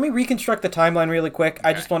me reconstruct the timeline really quick. Okay.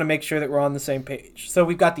 I just want to make sure that we're on the same page. So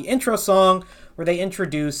we've got the intro song where they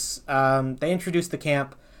introduce the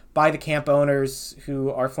camp by the camp owners,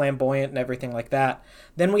 who are flamboyant and everything like that.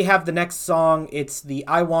 Then we have the next song. It's the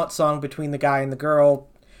I Want song between the guy and the girl,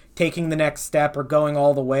 taking the next step or going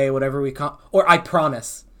all the way, whatever we call, or I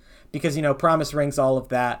Promise, because, you know, promise rings, all of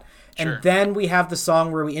that. Sure. And then we have the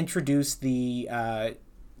song where we introduce the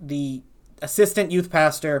assistant youth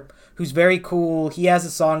pastor, who's very cool. He has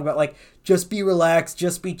a song about, like, just be relaxed,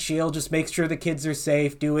 just be chill, just make sure the kids are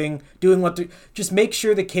safe, just make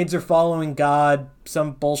sure the kids are following God,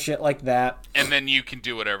 some bullshit like that. And then you can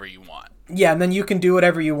do whatever you want. Yeah, and then you can do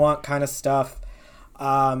whatever you want kind of stuff.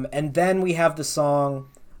 And then we have the song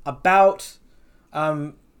about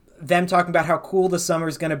them talking about how cool the summer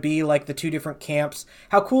is going to be, like the two different camps,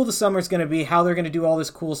 how cool the summer is going to be, how they're going to do all this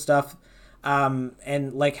cool stuff.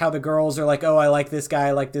 And like how the girls are like, oh, I like this guy,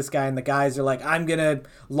 and the guys are like, I'm gonna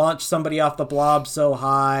launch somebody off the blob so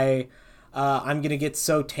high, I'm gonna get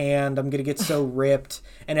so tanned, I'm gonna get so ripped.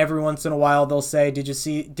 And every once in a while they'll say, did you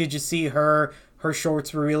see her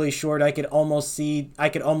shorts were really short, I could almost see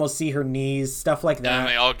her knees, stuff like that. And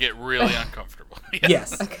they all get really uncomfortable.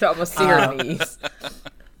 Yes. I could almost see her knees.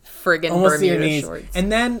 Friggin' Bermuda shorts.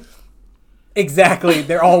 And then exactly,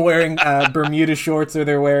 they're all wearing Bermuda shorts, or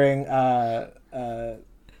they're wearing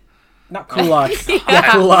not culottes,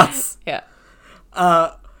 culottes. Yeah.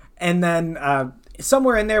 And then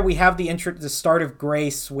somewhere in there we have the start of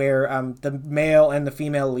Grace, where the male and the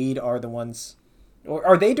female lead are the ones. Or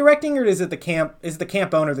are they directing, or is it the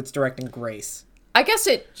camp owner that's directing Grace? I guess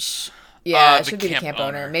it should be the camp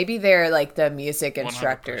owner. Maybe they're like the music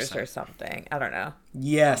instructors 100%. Or something. I don't know.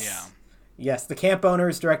 Yes. Yeah. Yes, the camp owner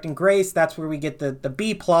is directing Grace. That's where we get the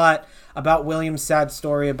B plot about William's sad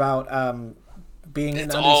story about being an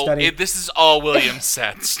understudy. This is all William's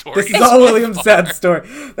sad story. This is all William's sad story.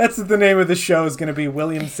 That's the name of the show, is going to be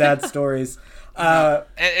William's Sad Stories.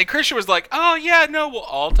 And Christian was like, oh, yeah, no, we'll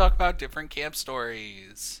all talk about different camp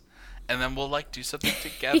stories. and then we'll like do something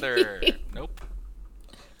together. Nope.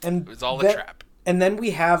 And it was all a trap. And then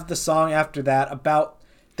we have the song after that about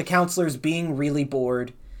the counselors being really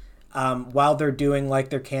bored while they're doing like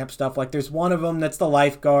their camp stuff. Like there's one of them that's the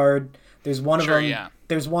lifeguard. There's one of them. Yeah.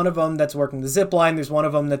 There's one of them that's working the zip line. There's one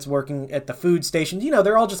of them that's working at the food station. You know,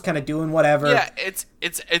 they're all just kind of doing whatever. Yeah, it's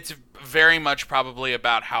very much probably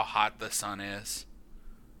about how hot the sun is.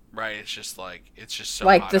 Right? It's just so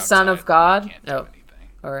like hot the Son of God. Can't do anything.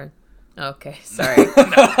 Or okay, sorry.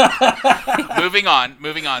 Moving on.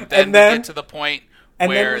 Then we get to the point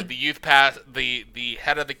where the youth pass the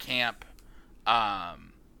head of the camp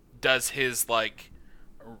does his like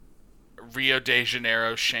Rio de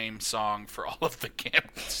Janeiro shame song for all of the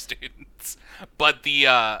camp students, but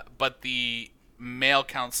the male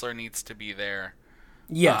counselor needs to be there.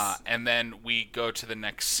 Yes, and then we go to the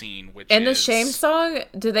next scene, which in is the shame song.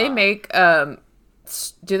 Do they make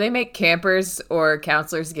campers or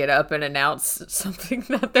counselors get up and announce something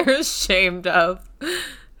that they're ashamed of?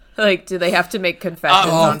 Like, do they have to make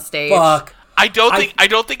confessions on stage? Fuck. I don't think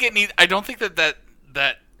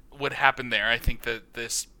that would happen there. I think that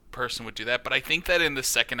this person would do that, but I think that in the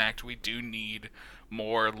second act we do need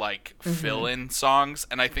more like fill-in songs,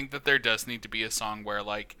 and I think that there does need to be a song where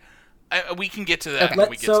like we can get to that when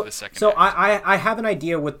we get to the second act. I have an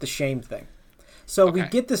idea with the shame thing. So we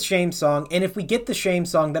get the shame song, and if we get the shame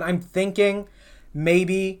song, then I'm thinking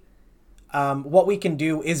maybe what we can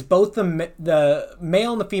do is both the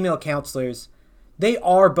male and the female counselors, they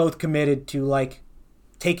are both committed to like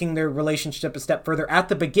taking their relationship a step further at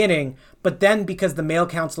the beginning, but then because the male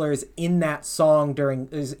counselor is in that song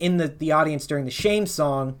is in the audience during the shame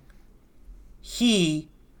song, he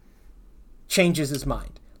changes his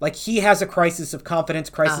mind. Like he has a crisis of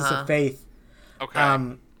confidence, crisis of faith. Okay.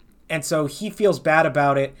 And so he feels bad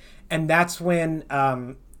about it, and that's when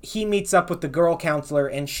he meets up with the girl counselor,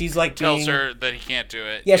 and she's like tells her that he can't do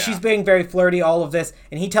it. Yeah, she's being very flirty, all of this,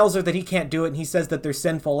 and he tells her that he can't do it, and he says that they're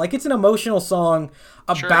sinful. Like, it's an emotional song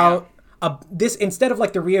about this, instead of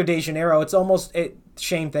like the Rio de Janeiro, it's almost a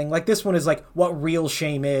shame thing. Like, this one is like what real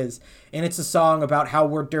shame is, and it's a song about how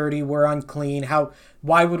we're dirty, we're unclean,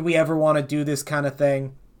 why would we ever want to do this kind of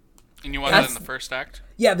thing. And you want that in the first act?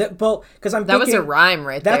 Yeah, because I'm thinking... That was a rhyme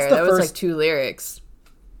right there. That was like 2 lyrics.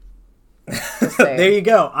 There you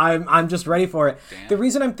go. I'm just ready for it. Damn. The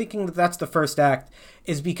reason I'm thinking that that's the first act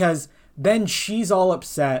is because then she's all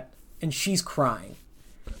upset and she's crying,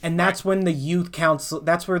 and that's when the youth council.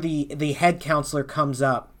 That's where the head counselor comes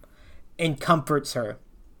up and comforts her,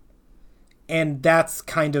 and that's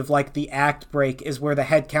kind of like the act break is where the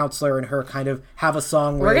head counselor and her kind of have a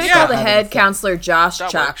song. Where we're gonna call the head counselor Josh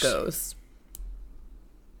Chacos.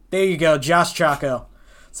 There you go, Josh Chaco.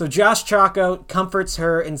 So Josh Chaco comforts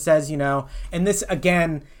her and says, and this,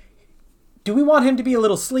 again, do we want him to be a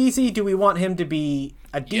little sleazy? Do we want him to be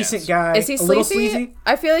a decent guy? Is he sleazy? Little sleazy?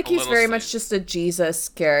 I feel like he's very much just a Jesus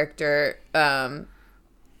character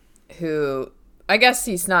who, I guess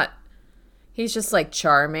he's just like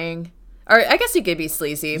charming. Or I guess he could be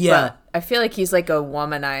sleazy, but I feel like he's like a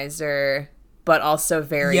womanizer, but also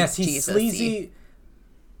very he's Jesus-y. Sleazy.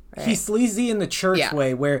 Right. He's sleazy in the church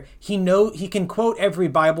way, where he can quote every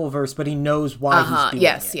Bible verse, but he knows why he's doing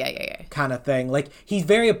it. Yeah. Kind of thing. Like, he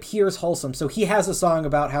appears wholesome. So he has a song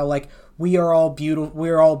about how, like, we're all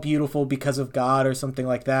beautiful because of God or something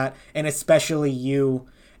like that, and especially you.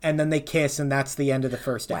 And then they kiss, and that's the end of the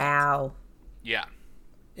first act. Wow. Yeah.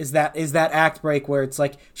 Is that act break where it's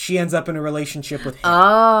like she ends up in a relationship with him.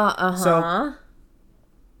 So,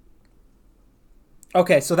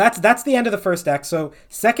 okay, so that's the end of the first act. So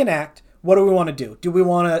second act, what do we want to do? Do we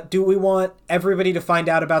want everybody to find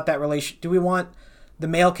out about that relation? Do we want the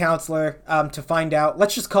male counselor to find out?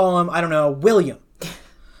 Let's just call him, I don't know, William.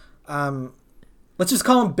 Let's just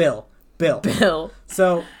call him Bill. Bill.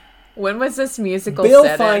 So when was this musical?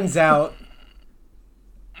 Bill finds out.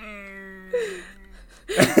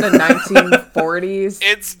 The 1940s.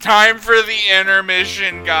 It's time for the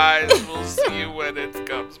intermission, guys. We'll see you when it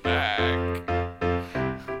comes back.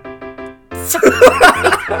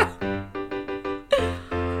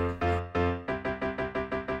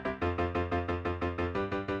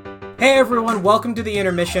 Hey everyone, welcome to the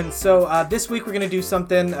intermission. So this week we're going to do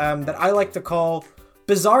something that I like to call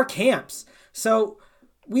bizarre camps. So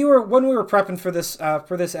when we were prepping for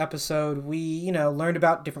this episode, we learned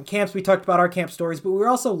about different camps. We talked about our camp stories, but we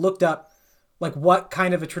also looked up like what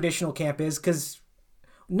kind of a traditional camp is, because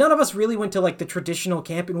none of us really went to like the traditional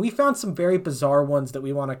camp, and we found some very bizarre ones that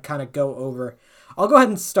we want to kind of go over. I'll go ahead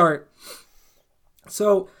and start.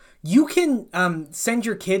 So you can send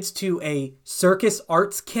your kids to a circus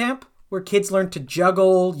arts camp, where kids learn to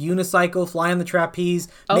juggle, unicycle, fly on the trapeze,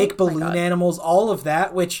 make balloon animals, all of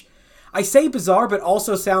that, which I say bizarre, but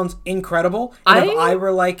also sounds incredible. And if I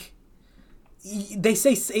were like, they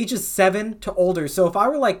say ages 7 to older. So if I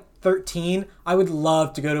were like 13, I would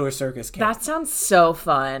love to go to a circus camp. That sounds so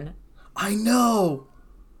fun. I know.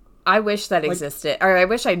 I wish that existed, or I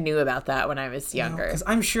wish I knew about that when I was younger. Because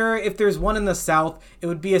I'm sure if there's one in the South, it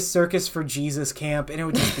would be a Circus for Jesus camp, and it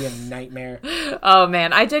would just be a nightmare. Oh,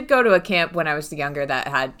 man. I did go to a camp when I was younger that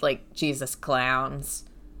had, like, Jesus clowns.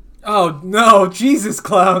 Oh, no. Jesus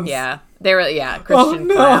clowns. Yeah. They were, Christian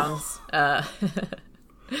clowns.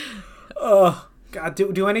 Oh, God.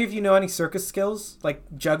 Do any of you know any circus skills? Like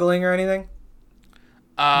juggling or anything?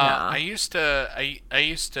 No. I used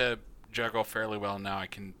to juggle fairly well. Now I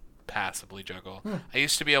can passively juggle. I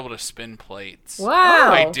used to be able to spin plates.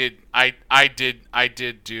 Wow. I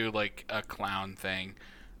did do like a clown thing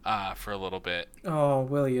for a little bit. Oh,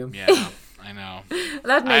 William. Yeah, I know.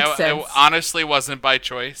 That makes sense. It honestly wasn't by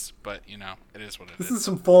choice, but it is what it is. This is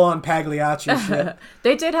some full-on Pagliacci shit.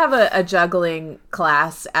 They did have a juggling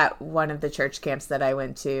class at one of the church camps that I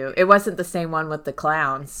went to. It wasn't the same one with the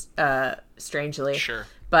clowns, strangely. Sure.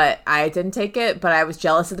 But I didn't take it, but I was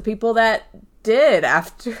jealous of the people that did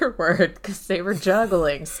afterward because they were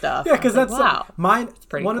juggling stuff. Yeah, because that's wow. One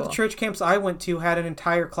cool. of the church camps I went to had an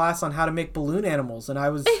entire class on how to make balloon animals, and I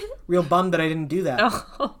was real bummed that I didn't do that.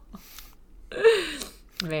 Oh.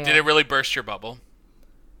 Man. Did it really burst your bubble?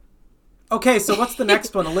 Okay, so what's the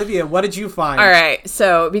next one? Olivia, what did you find? All right,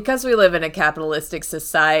 so because we live in a capitalistic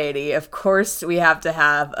society, of course we have to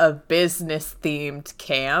have a business-themed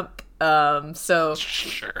camp. So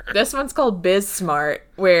sure. This one's called Biz Smart,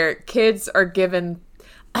 where kids are given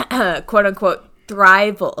quote unquote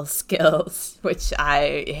thrival skills, which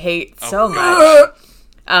I hate so much.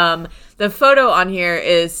 The photo on here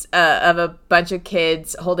is of a bunch of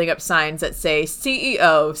kids holding up signs that say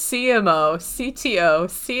CEO, CMO,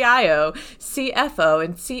 CTO, CIO, CFO,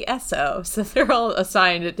 and CSO. So they're all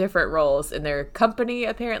assigned different roles in their company,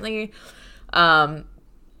 apparently.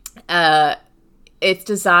 It's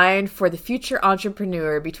designed for the future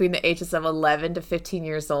entrepreneur between the ages of 11 to 15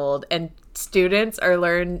 years old, and students are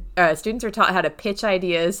taught how to pitch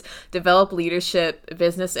ideas, develop leadership,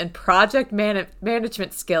 business, and project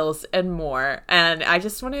management skills, and more. And I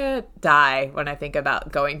just want to die when I think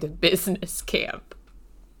about going to business camp.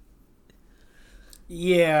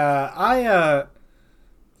 Yeah,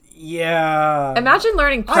 yeah. Imagine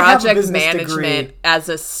learning project management degree as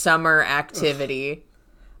a summer activity.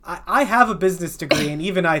 I have a business degree, and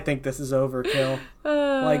even I think this is overkill.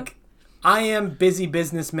 I am busy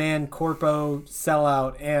businessman, corpo,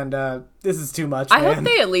 sellout, and this is too much, I hope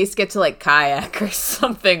they at least get to, like, kayak or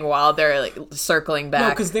something while they're, like, circling back. No,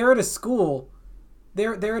 because they're at a school.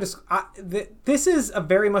 They're at a... this is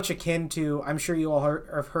very much akin to, I'm sure you all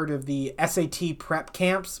have heard of the SAT prep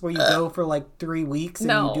camps, where you go for, like, 3 weeks and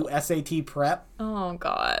you do SAT prep. Oh,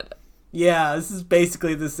 God. Yeah, this is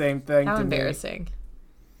basically the same thing. How to embarrassing. Me.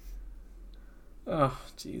 Oh,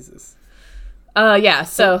 Jesus. Yeah,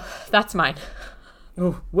 so that's mine.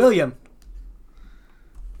 Oh, William.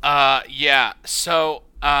 Yeah, so,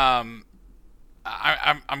 I'm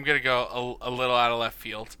gonna go a little out of left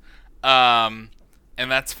field. And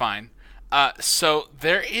that's fine. So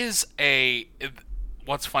there is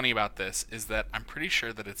what's funny about this is that I'm pretty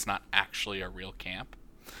sure that it's not actually a real camp.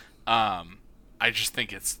 I just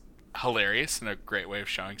think it's hilarious and a great way of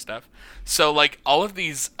showing stuff. So, like, all of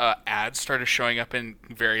these ads started showing up in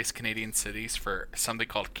various Canadian cities for something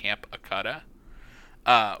called Camp Akata,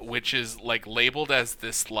 which is, like, labeled as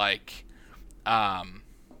this, like,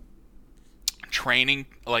 training,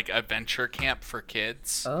 like, adventure camp for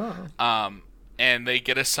kids. Oh. And they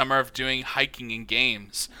get a summer of doing hiking and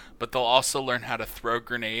games, but they'll also learn how to throw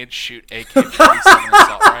grenades, shoot AK-47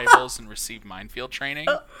 assault rifles, and receive minefield training.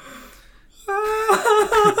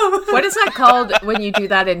 What is that called when you do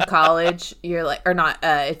that in college? You're like, or not?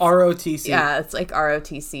 It's, ROTC. Yeah, it's like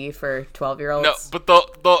ROTC for 12-year-olds. No, but the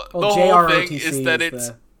whole thing JROTC is that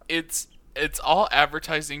it's all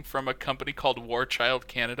advertising from a company called War Child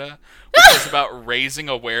Canada, which is about raising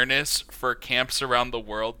awareness for camps around the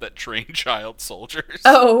world that train child soldiers.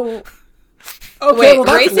 Oh. Okay, Wait, well,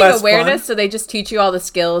 that's raising less awareness, fun. so they just teach you all the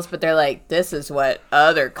skills, but they're like, this is what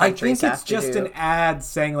other countries have to do. I think it's just an ad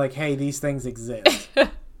saying, like, hey, these things exist.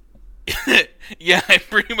 Yeah, it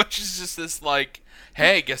pretty much is just this, like,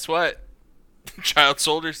 hey, guess what? Child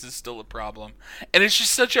soldiers is still a problem. And it's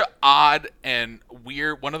just such an odd and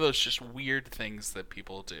weird, one of those just weird things that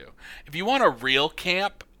people do. If you want a real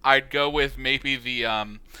camp, I'd go with maybe the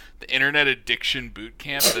Internet Addiction Boot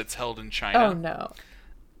Camp that's held in China. Oh, no.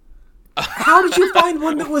 How did you find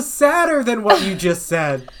one that was sadder than what you just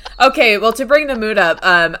said? Okay, well, to bring the mood up,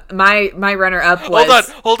 my runner up was.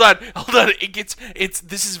 Hold on.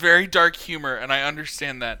 This is very dark humor, and I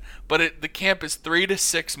understand that. But the camp is 3 to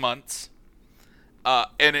 6 months,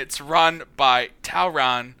 and it's run by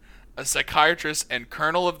Tauran, a psychiatrist and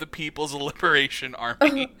colonel of the People's Liberation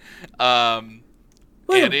Army.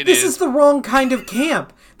 Wait, this is the wrong kind of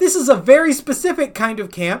camp. This is a very specific kind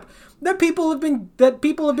of camp that people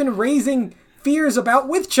have been raising fears about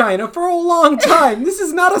with China for a long time. This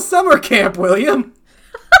is not a summer camp, William.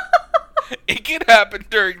 It can happen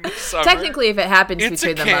during the summer. Technically, if it happens It's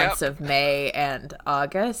between a the camp. months of May and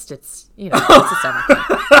August, it's it's a summer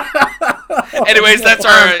camp. Anyways, that's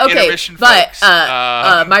our intermission, but folks.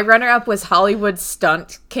 my runner-up was Hollywood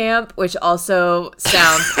Stunt Camp, which also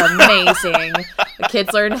sounds amazing. The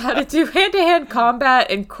kids learn how to do hand-to-hand combat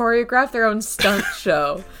and choreograph their own stunt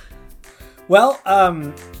show. Well,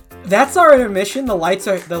 that's our intermission. The lights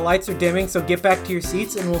are dimming, so get back to your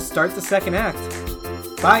seats and we'll start the second act.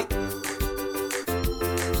 Bye.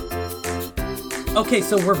 Okay,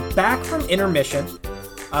 so we're back from intermission.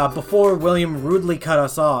 Before William rudely cut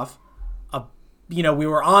us off, we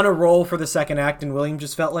were on a roll for the second act, and William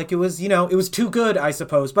just felt like it was too good, I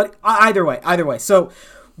suppose. But either way. So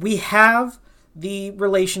we have the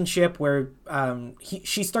relationship where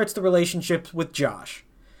she starts the relationship with Josh.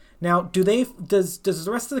 Now, does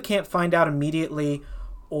the rest of the camp find out immediately,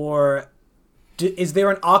 or is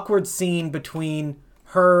there an awkward scene between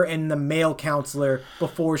her and the male counselor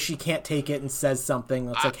before she can't take it and says something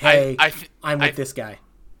that's like, hey, I'm with this guy?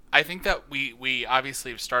 I think that we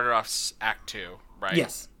obviously have started off Act 2, right?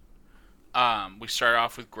 Yes. We started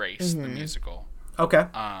off with Grace, the musical. Okay.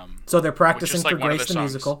 So they're practicing like for one of Grace the the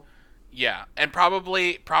songs. musical. Yeah, and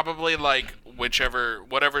probably like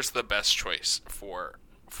whatever's the best choice for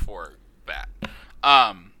that.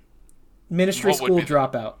 Ministry what would School be the-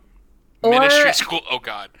 Dropout. Ministry School. Oh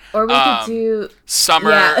God. Or we could do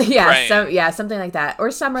Summer. Rain. something like that.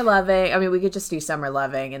 Or Summer Loving. I mean, we could just do Summer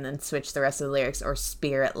Loving and then switch the rest of the lyrics, or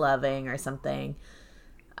Spirit Loving or something.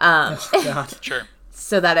 Oh, God. Sure.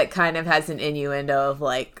 So that it kind of has an innuendo of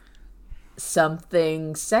like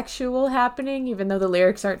something sexual happening, even though the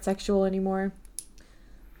lyrics aren't sexual anymore.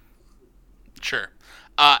 Sure.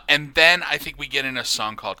 And then I think we get in a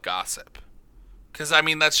song called Gossip. Because, I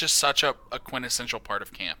mean, that's just such a quintessential part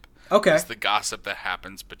of camp. Okay. It's the gossip that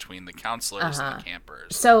happens between the counselors and the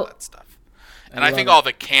campers. So- all that stuff. And I think all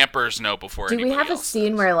the campers know before Do we anybody have a else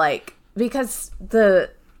scene does. where like, because the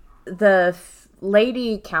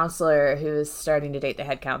lady counselor who is starting to date the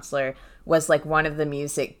head counselor was like one of the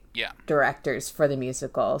music Yeah. directors for the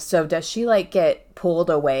musical. So does she like get pulled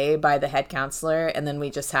away by the head counselor, and then we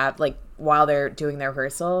just have like while they're doing their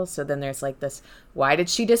rehearsal, so then there's like this why did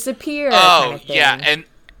she disappear kind of thing. Yeah,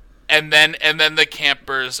 and then the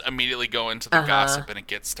campers immediately go into the gossip, and it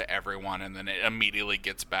gets to everyone, and then it immediately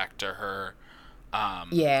gets back to her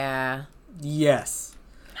Yeah. Yes.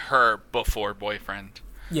 her before boyfriend.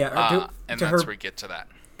 Yeah. And to that's her, where we get to that.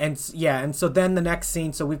 and so then the next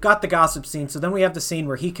scene. So we've got the gossip scene. So then we have the scene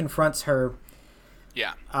where he confronts her.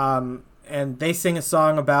 Yeah. And they sing a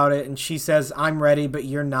song about it, and she says, "I'm ready, but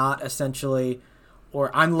you're not," essentially, or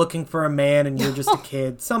 "I'm looking for a man, and you're just a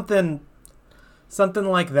kid," something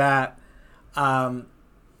like that.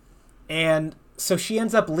 And so she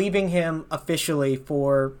ends up leaving him officially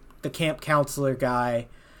for the camp counselor guy.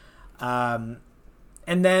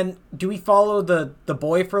 And then, do we follow the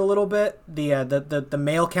boy for a little bit, the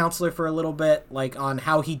male counselor for a little bit, like on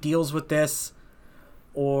how he deals with this?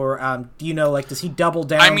 Or do you know, like, does he double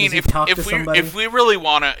down? I mean, does he talk to if somebody? we really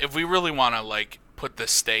wanna like put the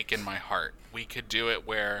stake in my heart, we could do it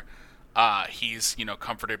where he's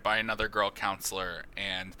comforted by another girl counselor,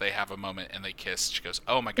 and they have a moment and they kiss. She goes,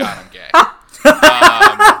 "Oh my God, I'm gay."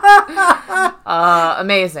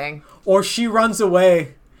 Amazing. Or she runs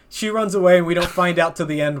away. And we don't find out till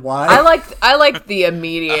the end why. I like the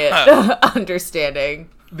immediate understanding.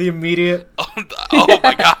 The immediate. Oh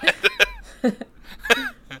my God.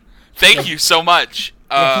 Thank you so much.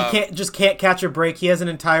 He can't catch a break. He has an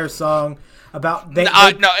entire song about No,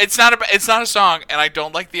 it's not a song, and I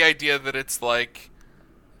don't like the idea that it's like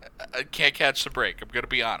I can't catch the break. I'm gonna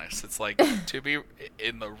be honest. It's like to be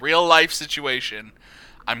in the real life situation.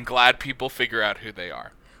 I'm glad people figure out who they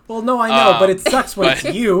are. Well, no, I know, but it sucks when it's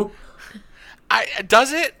you.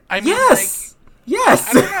 Does it? I mean, Yes. Yes.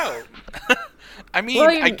 I don't know. I mean, Well,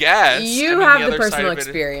 I guess you I mean, have the other side personal of it is-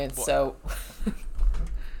 experience, so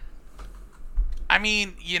I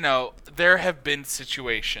mean, there have been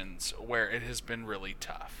situations where it has been really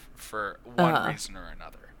tough for one reason or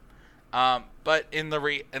another. But in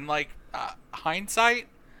hindsight,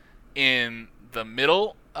 in the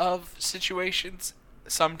middle of situations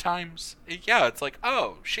sometimes. Yeah, it's like,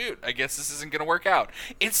 oh shoot, I guess this isn't gonna work out.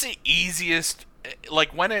 It's the easiest. Like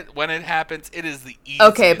when it happens, it is the easiest.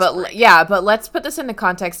 Okay, but let's put this in the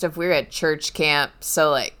context of we're at church camp, so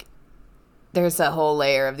like there's a whole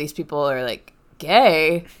layer of these people are like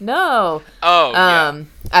gay. No. Oh, yeah.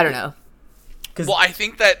 I don't know. Well, I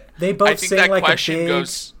think that they both sing that like question a big,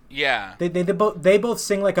 goes. Yeah. They both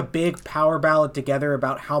sing like a big power ballad together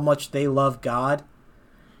about how much they love God.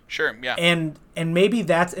 Sure. Yeah. And maybe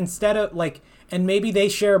that's instead of like, and maybe they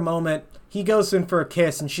share a moment. He goes in for a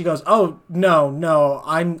kiss, and she goes, "Oh no,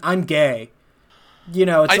 I'm gay." You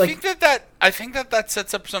know, it's I like think that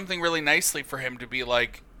sets up something really nicely for him to be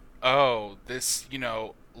like, "Oh, this,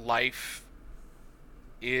 life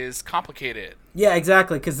is complicated." Yeah,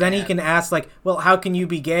 exactly. Because then he can ask, like, "Well, how can you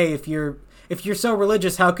be gay if you're so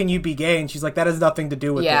religious? How can you be gay?" And she's like, "That has nothing to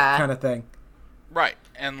do with it," kind of thing. Right,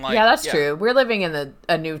 and like, yeah, that's true. We're living in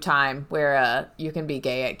a new time where you can be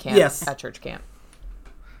gay at camp, at church camp.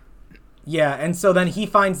 Yeah, and so then he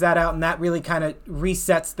finds that out, and that really kind of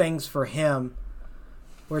resets things for him,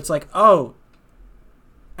 where it's like, oh,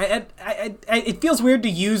 it feels weird to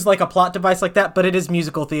use like a plot device like that, but it is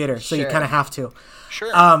musical theater, so you kind of have to.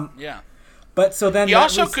 Sure. Yeah. But so then he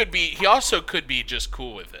also could be just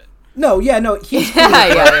cool with it. No, he's cool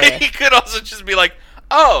yeah. He could also just be like,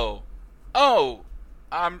 oh,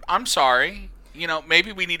 I'm sorry.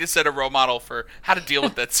 Maybe we need to set a role model for how to deal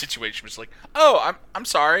with that situation. It's like, oh, I'm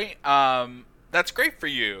sorry. That's great for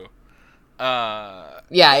you.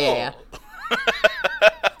 Yeah.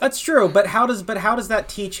 That's true, but how does that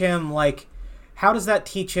teach him? Like, how does that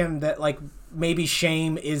teach him that like maybe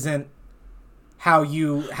shame isn't how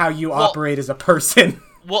you operate as a person?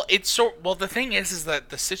 Well, the thing is that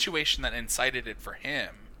the situation that incited it for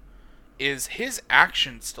him is his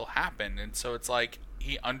actions still happened, and so it's like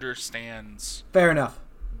he understands. Fair enough.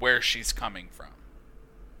 Where she's coming from.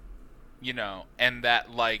 And that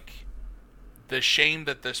like the shame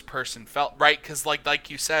that this person felt, right? Because like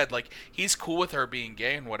you said, like he's cool with her being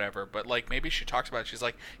gay and whatever, but like maybe she talks about it, she's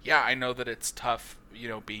like, yeah, I know that it's tough,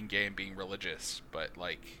 being gay and being religious, but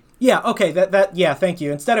like. Yeah, okay, yeah, thank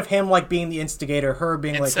you. Instead of him like being the instigator, her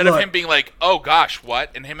being like, instead of him being like, oh gosh, what,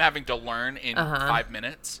 and him having to learn in 5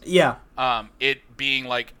 minutes. Yeah. It being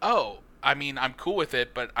like, oh, I mean, I'm cool with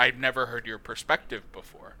it, but I've never heard your perspective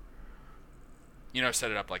before.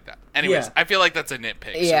 Set it up like that. Anyways, I feel like that's a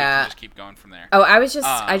nitpick, so we can just keep going from there. Oh, I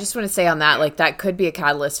just want to say on that, like, that could be a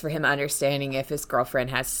catalyst for him understanding if his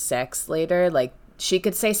girlfriend has sex later. Like, she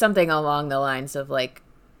could say something along the lines of, like,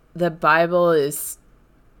 the Bible is,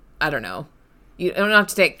 I don't know. You don't have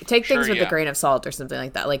to take things with a grain of salt or something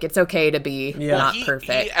like that. Like, it's okay to be not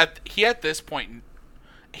perfect. He at this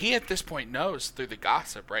point knows through the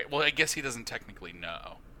gossip, right? Well, I guess he doesn't technically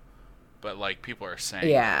know, but like people are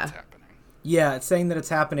saying that it's happening. Yeah, it's saying that it's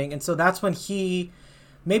happening, and so that's when he,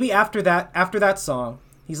 maybe after that song,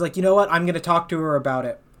 he's like, you know what? I'm gonna talk to her about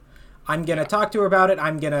it. I'm gonna talk to her about it.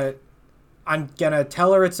 I'm gonna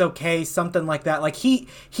tell her it's okay, something like that. Like he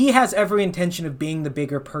has every intention of being the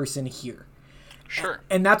bigger person here. Sure.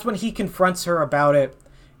 And that's when he confronts her about it,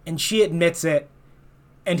 and she admits it,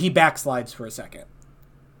 and he backslides for a second.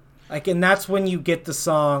 Like, and that's when you get the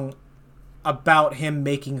song about him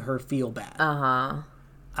making her feel bad.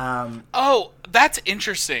 Oh, that's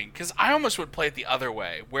interesting, because I almost would play it the other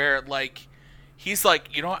way, where, like, he's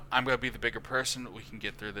like, you know what, I'm going to be the bigger person, we can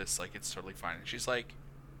get through this, like, it's totally fine. And she's like,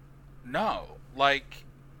 no, like,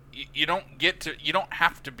 you don't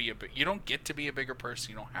have to be a bigger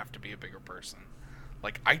person, you don't have to be a bigger person.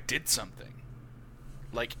 Like, I did something.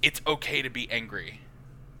 Like, it's okay to be angry.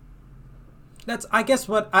 That's, I guess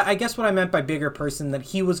what I meant by bigger person, that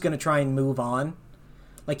he was going to try and move on.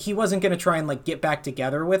 Like, he wasn't going to try and, like, get back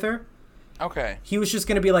together with her. Okay. He was just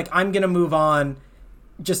going to be like, I'm going to move on.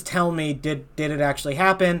 Just tell me, did it actually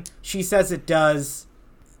happen? She says it does.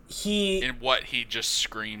 In what, he just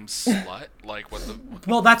screams slut? Like, what the...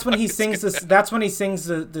 Well, that's when he sings this. That's when he sings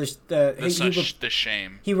the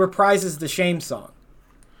shame. He reprises the shame song.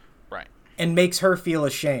 Right. And makes her feel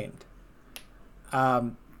ashamed.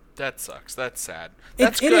 That sucks. That's sad.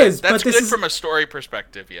 That's good. It is, that's but good from a story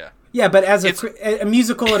perspective, yeah. Yeah, but as a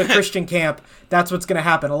musical at a Christian camp, that's what's going to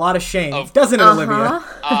happen. A lot of shame. Doesn't it, Olivia?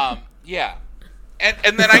 Yeah.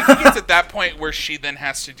 And then I think it's at that point where she then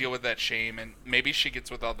has to deal with that shame, and maybe she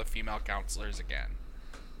gets with all the female counselors again.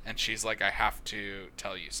 And she's like, I have to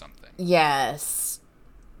tell you something. Yes.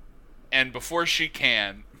 And before she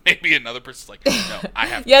can, maybe another person's like, no, I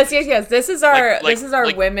have to Yes. This is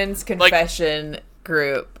our women's confession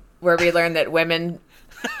group, where we learn that women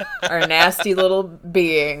are nasty little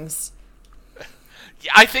beings.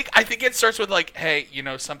 I think it starts with like, hey,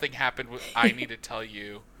 something happened. I need to tell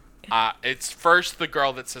you. It's first the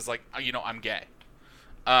girl that says like, I'm gay,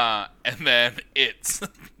 and then it's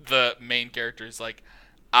the main character's like,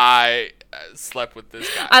 I slept with this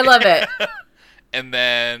guy. I love it.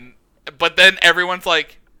 But then everyone's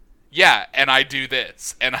like, yeah, and I do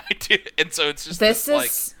this, and I do, and so it's just this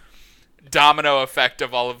like domino effect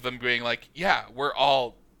of all of them being like, yeah, we're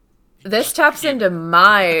all. This taps into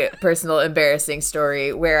my personal embarrassing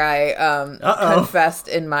story where I confessed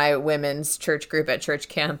in my women's church group at church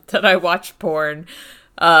camp that I watched porn.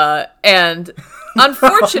 And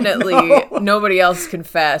unfortunately, nobody else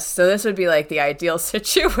confessed. So this would be like the ideal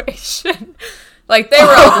situation. Like they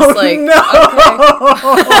were all just like,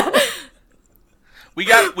 okay. We've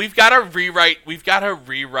got to rewrite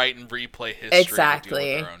and replay history.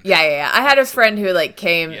 Exactly. Yeah. I had a friend who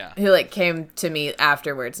came to me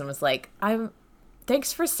afterwards and was like,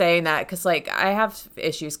 thanks for saying that, because like I have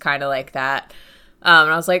issues kind of like that. And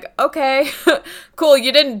I was like, okay, cool.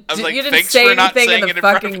 You didn't say anything in the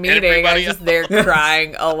fucking meeting. I was just there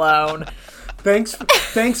crying alone. Thanks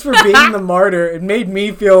for being the martyr. It made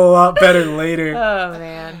me feel a lot better later. Oh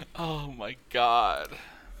man. Oh my god.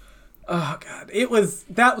 Oh god, it was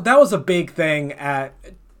that was a big thing at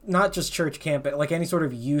not just church camp, but like any sort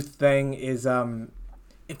of youth thing. Is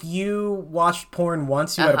if you watched porn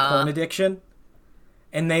once, you had a porn addiction,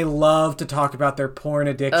 and they love to talk about their porn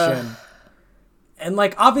addiction. And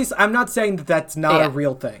like, obviously, I'm not saying that that's not a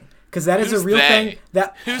real thing, because that is a real thing.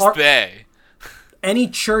 Who's they? Any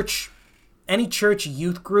church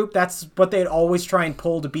youth group, that's what they'd always try and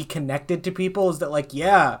pull to be connected to people. Is that like,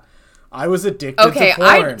 yeah, I was addicted to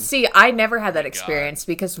porn. I never had that experience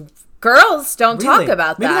because girls don't talk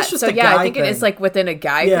about Maybe that. That's just so a yeah, guy I think thing. it is like within a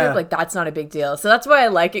guy group, like that's not a big deal. So that's why I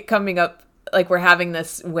like it coming up. Like we're having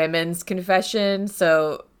this women's confession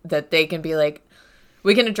so that they can be like,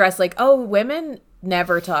 we can address like, oh, women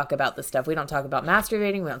never talk about this stuff. We don't talk about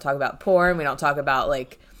masturbating. We don't talk about porn. We don't talk about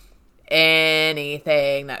like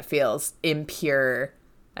anything that feels impure,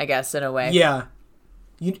 I guess, in a way. Yeah.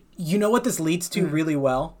 You know what this leads to really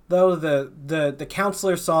well, though? The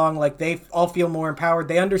counselor song, like, they all feel more empowered.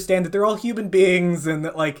 They understand that they're all human beings and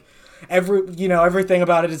that, like, everything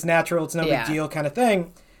about it is natural. It's no big deal kind of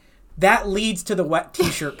thing. That leads to the wet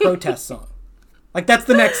t-shirt protest song. Like, that's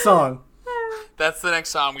the next song. That's the next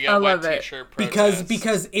song. We got wet t-shirt protest.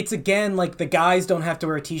 Because it's, again, like, the guys don't have to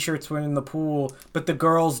wear t-shirts when in the pool, but the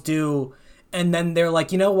girls do. And then they're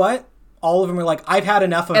like, you know what? All of them are like, I've had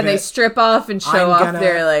enough of it. And they strip off and show off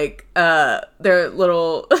their, like, their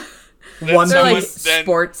little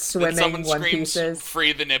sports swimming one pieces.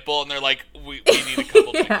 Free the nipple, and they're like, we need a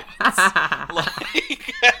couple tickets.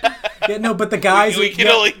 But the guys... We can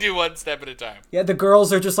only do one step at a time. Yeah, the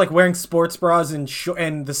girls are just, like, wearing sports bras and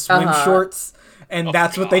the swim shorts. And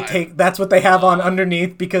that's what they take. That's what they have on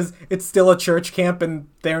underneath, because it's still a church camp and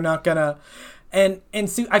they're not gonna... And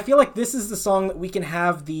so I feel like this is the song that we can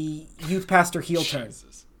have the youth pastor heel turn.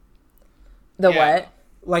 What?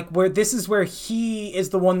 Like, where this is where he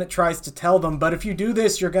is the one that tries to tell them, but if you do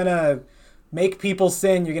this, you're gonna make people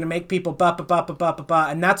sin. You're gonna make people ba.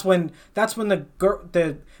 And that's when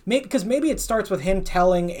because maybe it starts with him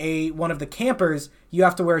telling one of the campers, you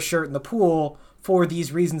have to wear a shirt in the pool for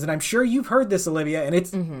these reasons. And I'm sure you've heard this, Olivia, and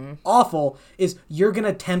it's awful. Is you're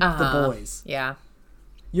gonna tempt the boys. Yeah.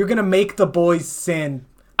 You're going to make the boys sin.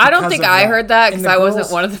 I don't think I heard that, because I wasn't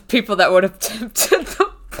one of the people that would have tempted the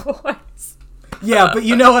boys. Yeah, but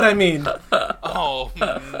you know what I mean. Oh,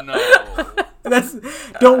 no.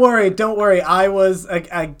 Don't worry. I was,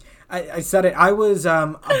 I said it, I was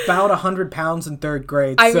about 100 pounds in third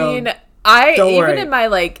grade. Even in my,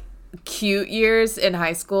 like, cute years in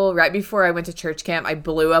high school, right before I went to church camp, I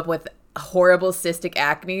blew up with horrible cystic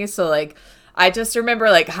acne. So, like, I just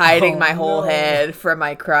remember, like, hiding my whole head from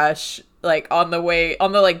my crush, like, on the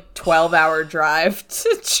 12-hour drive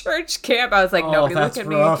to church camp. I was like, nobody look at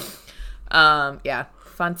rough. Me. Yeah,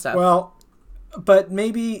 fun stuff. Well, but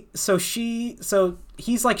maybe, so he's,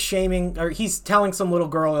 like, shaming, or he's telling some little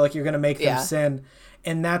girl, like, you're going to make them sin.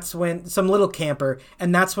 And that's when, some little camper,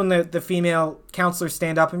 and that's when the female counselors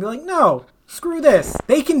stand up and be like, no, screw this.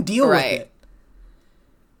 They can deal with it.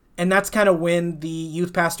 And that's kind of when the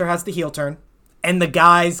youth pastor has the heel turn. And the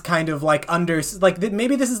guys kind of, like,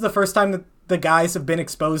 maybe this is the first time that the guys have been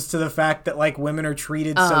exposed to the fact that, like, women are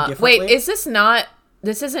treated so differently. Wait, this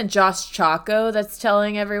isn't Josh Chaco that's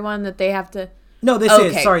telling everyone that they have to... No, this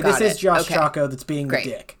is Josh Chaco that's being the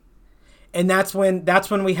dick. And that's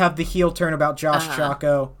when we have the heel turn about Josh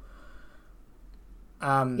Chaco.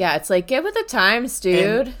 Yeah, it's like, get with the times,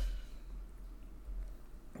 dude.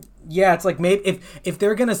 yeah, it's like maybe if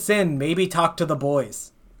they're gonna sin, maybe talk to the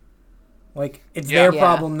boys. Like it's Yeah. their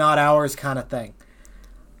problem, not ours, kind of thing.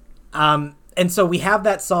 And so we have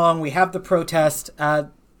that song, we have the protest.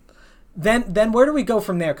 Then where do we go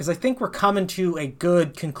from there? Because I think we're coming to a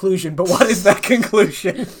good conclusion. But what is that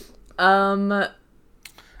conclusion?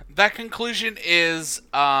 That conclusion is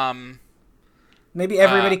Maybe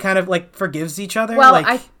everybody kind of like forgives each other. Well,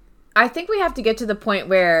 like, I think we have to get to the point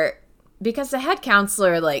where, because the head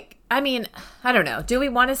counselor, like, I mean, I don't know. Do we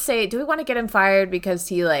want to get him fired because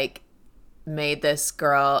he like made this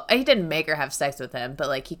girl? He didn't make her have sex with him, but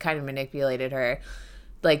like he kind of manipulated her.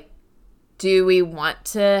 Like, do we want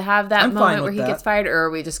to have that I'm fine moment with where he that. gets fired, or are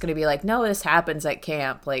we just going to be like, no, this happens at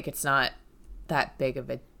camp. Like, it's not that big of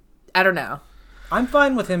a. I don't know. I'm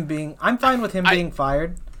fine with him being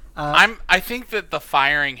fired. I think that the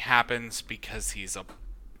firing happens because he's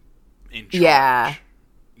in charge. Yeah.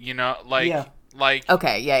 You know, like Yeah. like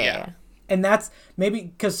Okay. Yeah. And that's maybe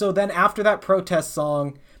because so then after that protest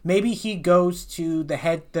song, maybe he goes to the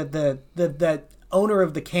head, the owner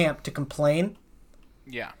of the camp to complain.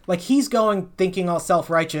 Yeah. Like he's going thinking all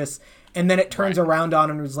self-righteous, and then it turns Right. around on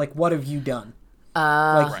him and is like, "What have you done?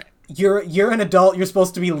 Right. You're an adult. You're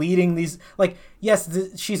supposed to be leading these. Like, yes,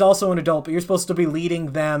 she's also an adult, but you're supposed to be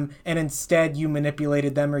leading them, and instead you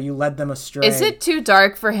manipulated them or you led them astray." Is it too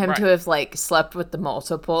dark for him Right. to have like slept with the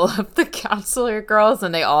multiple of the counselor girls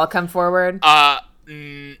and they all come forward?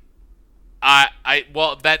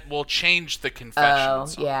 Well, that will change the confession.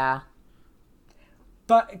 song. Yeah.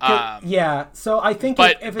 But yeah, so I think,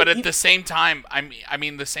 But if but at the same time, I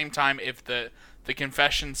mean, the same time, if the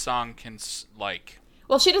confession song can like.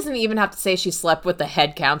 Well, she doesn't even have to say she slept with the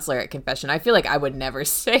head counselor at confession. I feel like I would never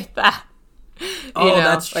say that.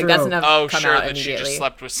 That's Like, true. that's enough Oh, come sure, out that she immediately. just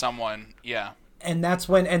slept with someone. Yeah. And that's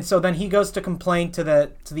when, and so then he goes to complain to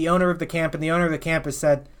the owner of the camp, and the owner of the camp has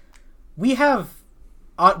said, we have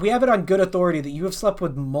it on good authority that you have slept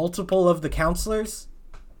with multiple of the counselors.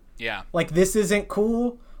 Yeah. Like, this isn't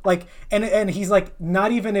cool. Like, and he's like,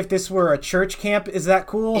 not even if this were a church camp, is that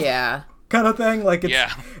cool? Yeah. Kind of thing. Like,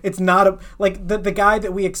 Yeah. it's not a, like, the guy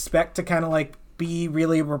that we expect to kind of like be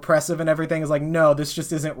really repressive and everything is like, no, this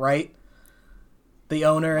just isn't right. The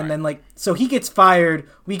owner, and then like, so he gets fired.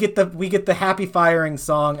 We get the happy firing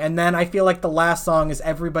song, and then I feel like the last song is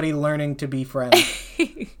everybody learning to be friends.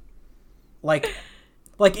 like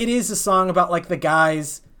it is a song about like the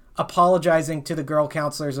guys apologizing to the girl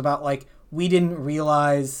counselors about like we didn't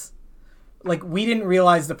realize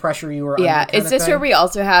the pressure you were under. Yeah. kind Is of this thing. where we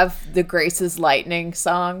also have the Grace's Lightning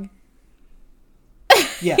song?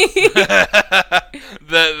 Yes.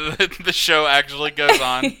 The show actually goes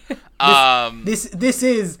on. This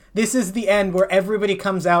is the end where everybody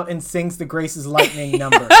comes out and sings the Grace's Lightning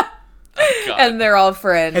number. God. And they're all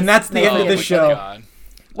friends. And that's the They end of forgive the each show. other. God.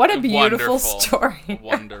 What a beautiful Wonderful. story.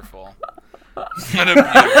 Wonderful. What a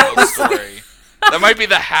beautiful story. That might be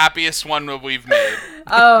the happiest one that we've made.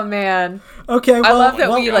 Oh, man. Okay, well, I love that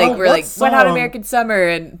we like were like what Wet Hot song- American Summer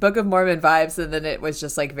and Book of Mormon vibes, and then it was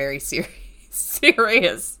just like very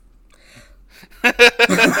serious.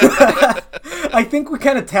 I think we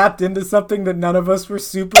kind of tapped into something that none of us were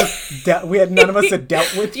none of us had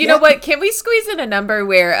dealt with. You know what? Can we squeeze in a number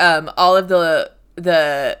where all of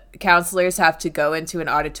the counselors have to go into an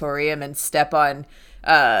auditorium and step on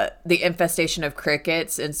the infestation of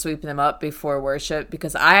crickets and sweep them up before worship?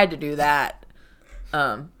 Because I had to do that.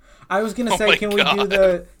 I was gonna say, my can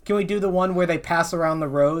God. we do the one where they pass around the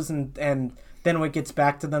rose and then when it gets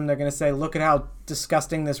back to them, they're gonna say, "Look at how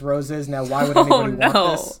disgusting this rose is. Now, why would anybody no.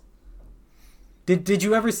 want this?" Did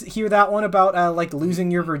you ever hear that one about like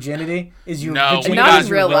losing your virginity? Is your No, virginity Not is in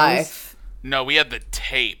your real rose? life. No, we had the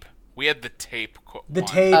tape. The one.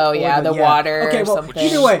 tape. Oh, or yeah, the water Okay, or well, something.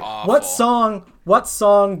 either way, Awful. what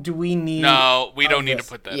song do we need? No, we don't of need this?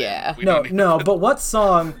 to put that Yeah. in. We No, don't need to no, put but what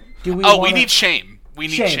song do we? Oh, we wanna- need shame. We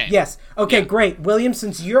need shame. Yes. Okay, Yeah. great, William.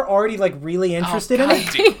 Since you're already like really interested in God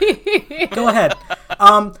it, damn it. go ahead.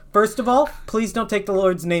 First of all, please don't take the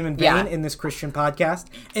Lord's name in vain Yeah. in this Christian podcast.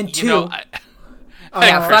 And You two, know,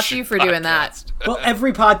 Yeah, fuck Christian you for doing that. podcast. well,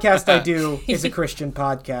 every podcast I do is a Christian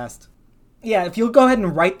podcast. Yeah, if you'll go ahead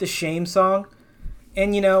and write the shame song,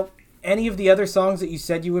 and any of the other songs that you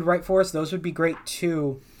said you would write for us, those would be great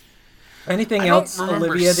too. Anything I don't else, remember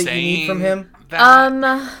Olivia, that you need from saying him? that.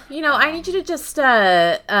 I need you to just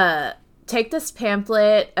take this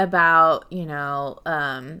pamphlet about,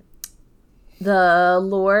 the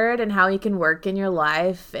Lord and how he can work in your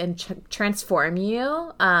life and transform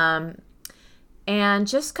you. And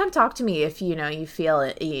just come talk to me if, you feel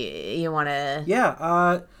it, you want to.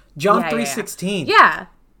 Yeah, John Yeah, 3:16. Yeah.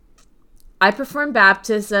 I perform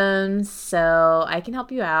baptisms, so I can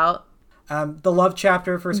help you out. The love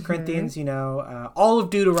chapter, 1 Corinthians, all of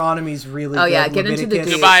Deuteronomy is really good. Yeah, get into the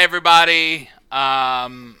Leviticus. Goodbye, everybody.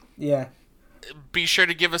 Yeah. Be sure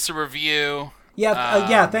to give us a review.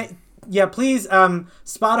 Please,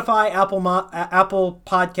 Spotify, Apple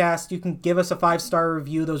Podcast, you can give us a 5-star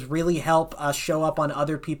review. Those really help us show up on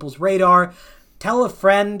other people's radar. Tell a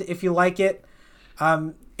friend if you like it.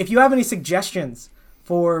 If you have any suggestions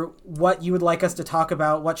for what you would like us to talk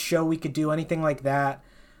about, what show we could do, anything like that,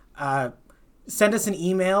 send us an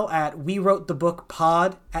email at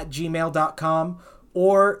wewrotethebookpod@gmail.com,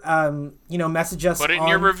 or message us. Put it in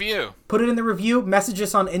your review. Put it in the review. Message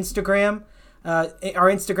us on Instagram. Our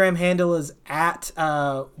Instagram handle is at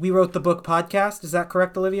We Wrote the Book Podcast. Is that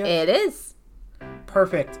correct, Olivia? It is.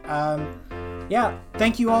 Perfect.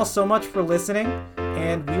 Thank you all so much for listening,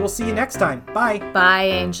 and we will see you next time. Bye. Bye,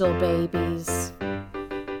 angel babies.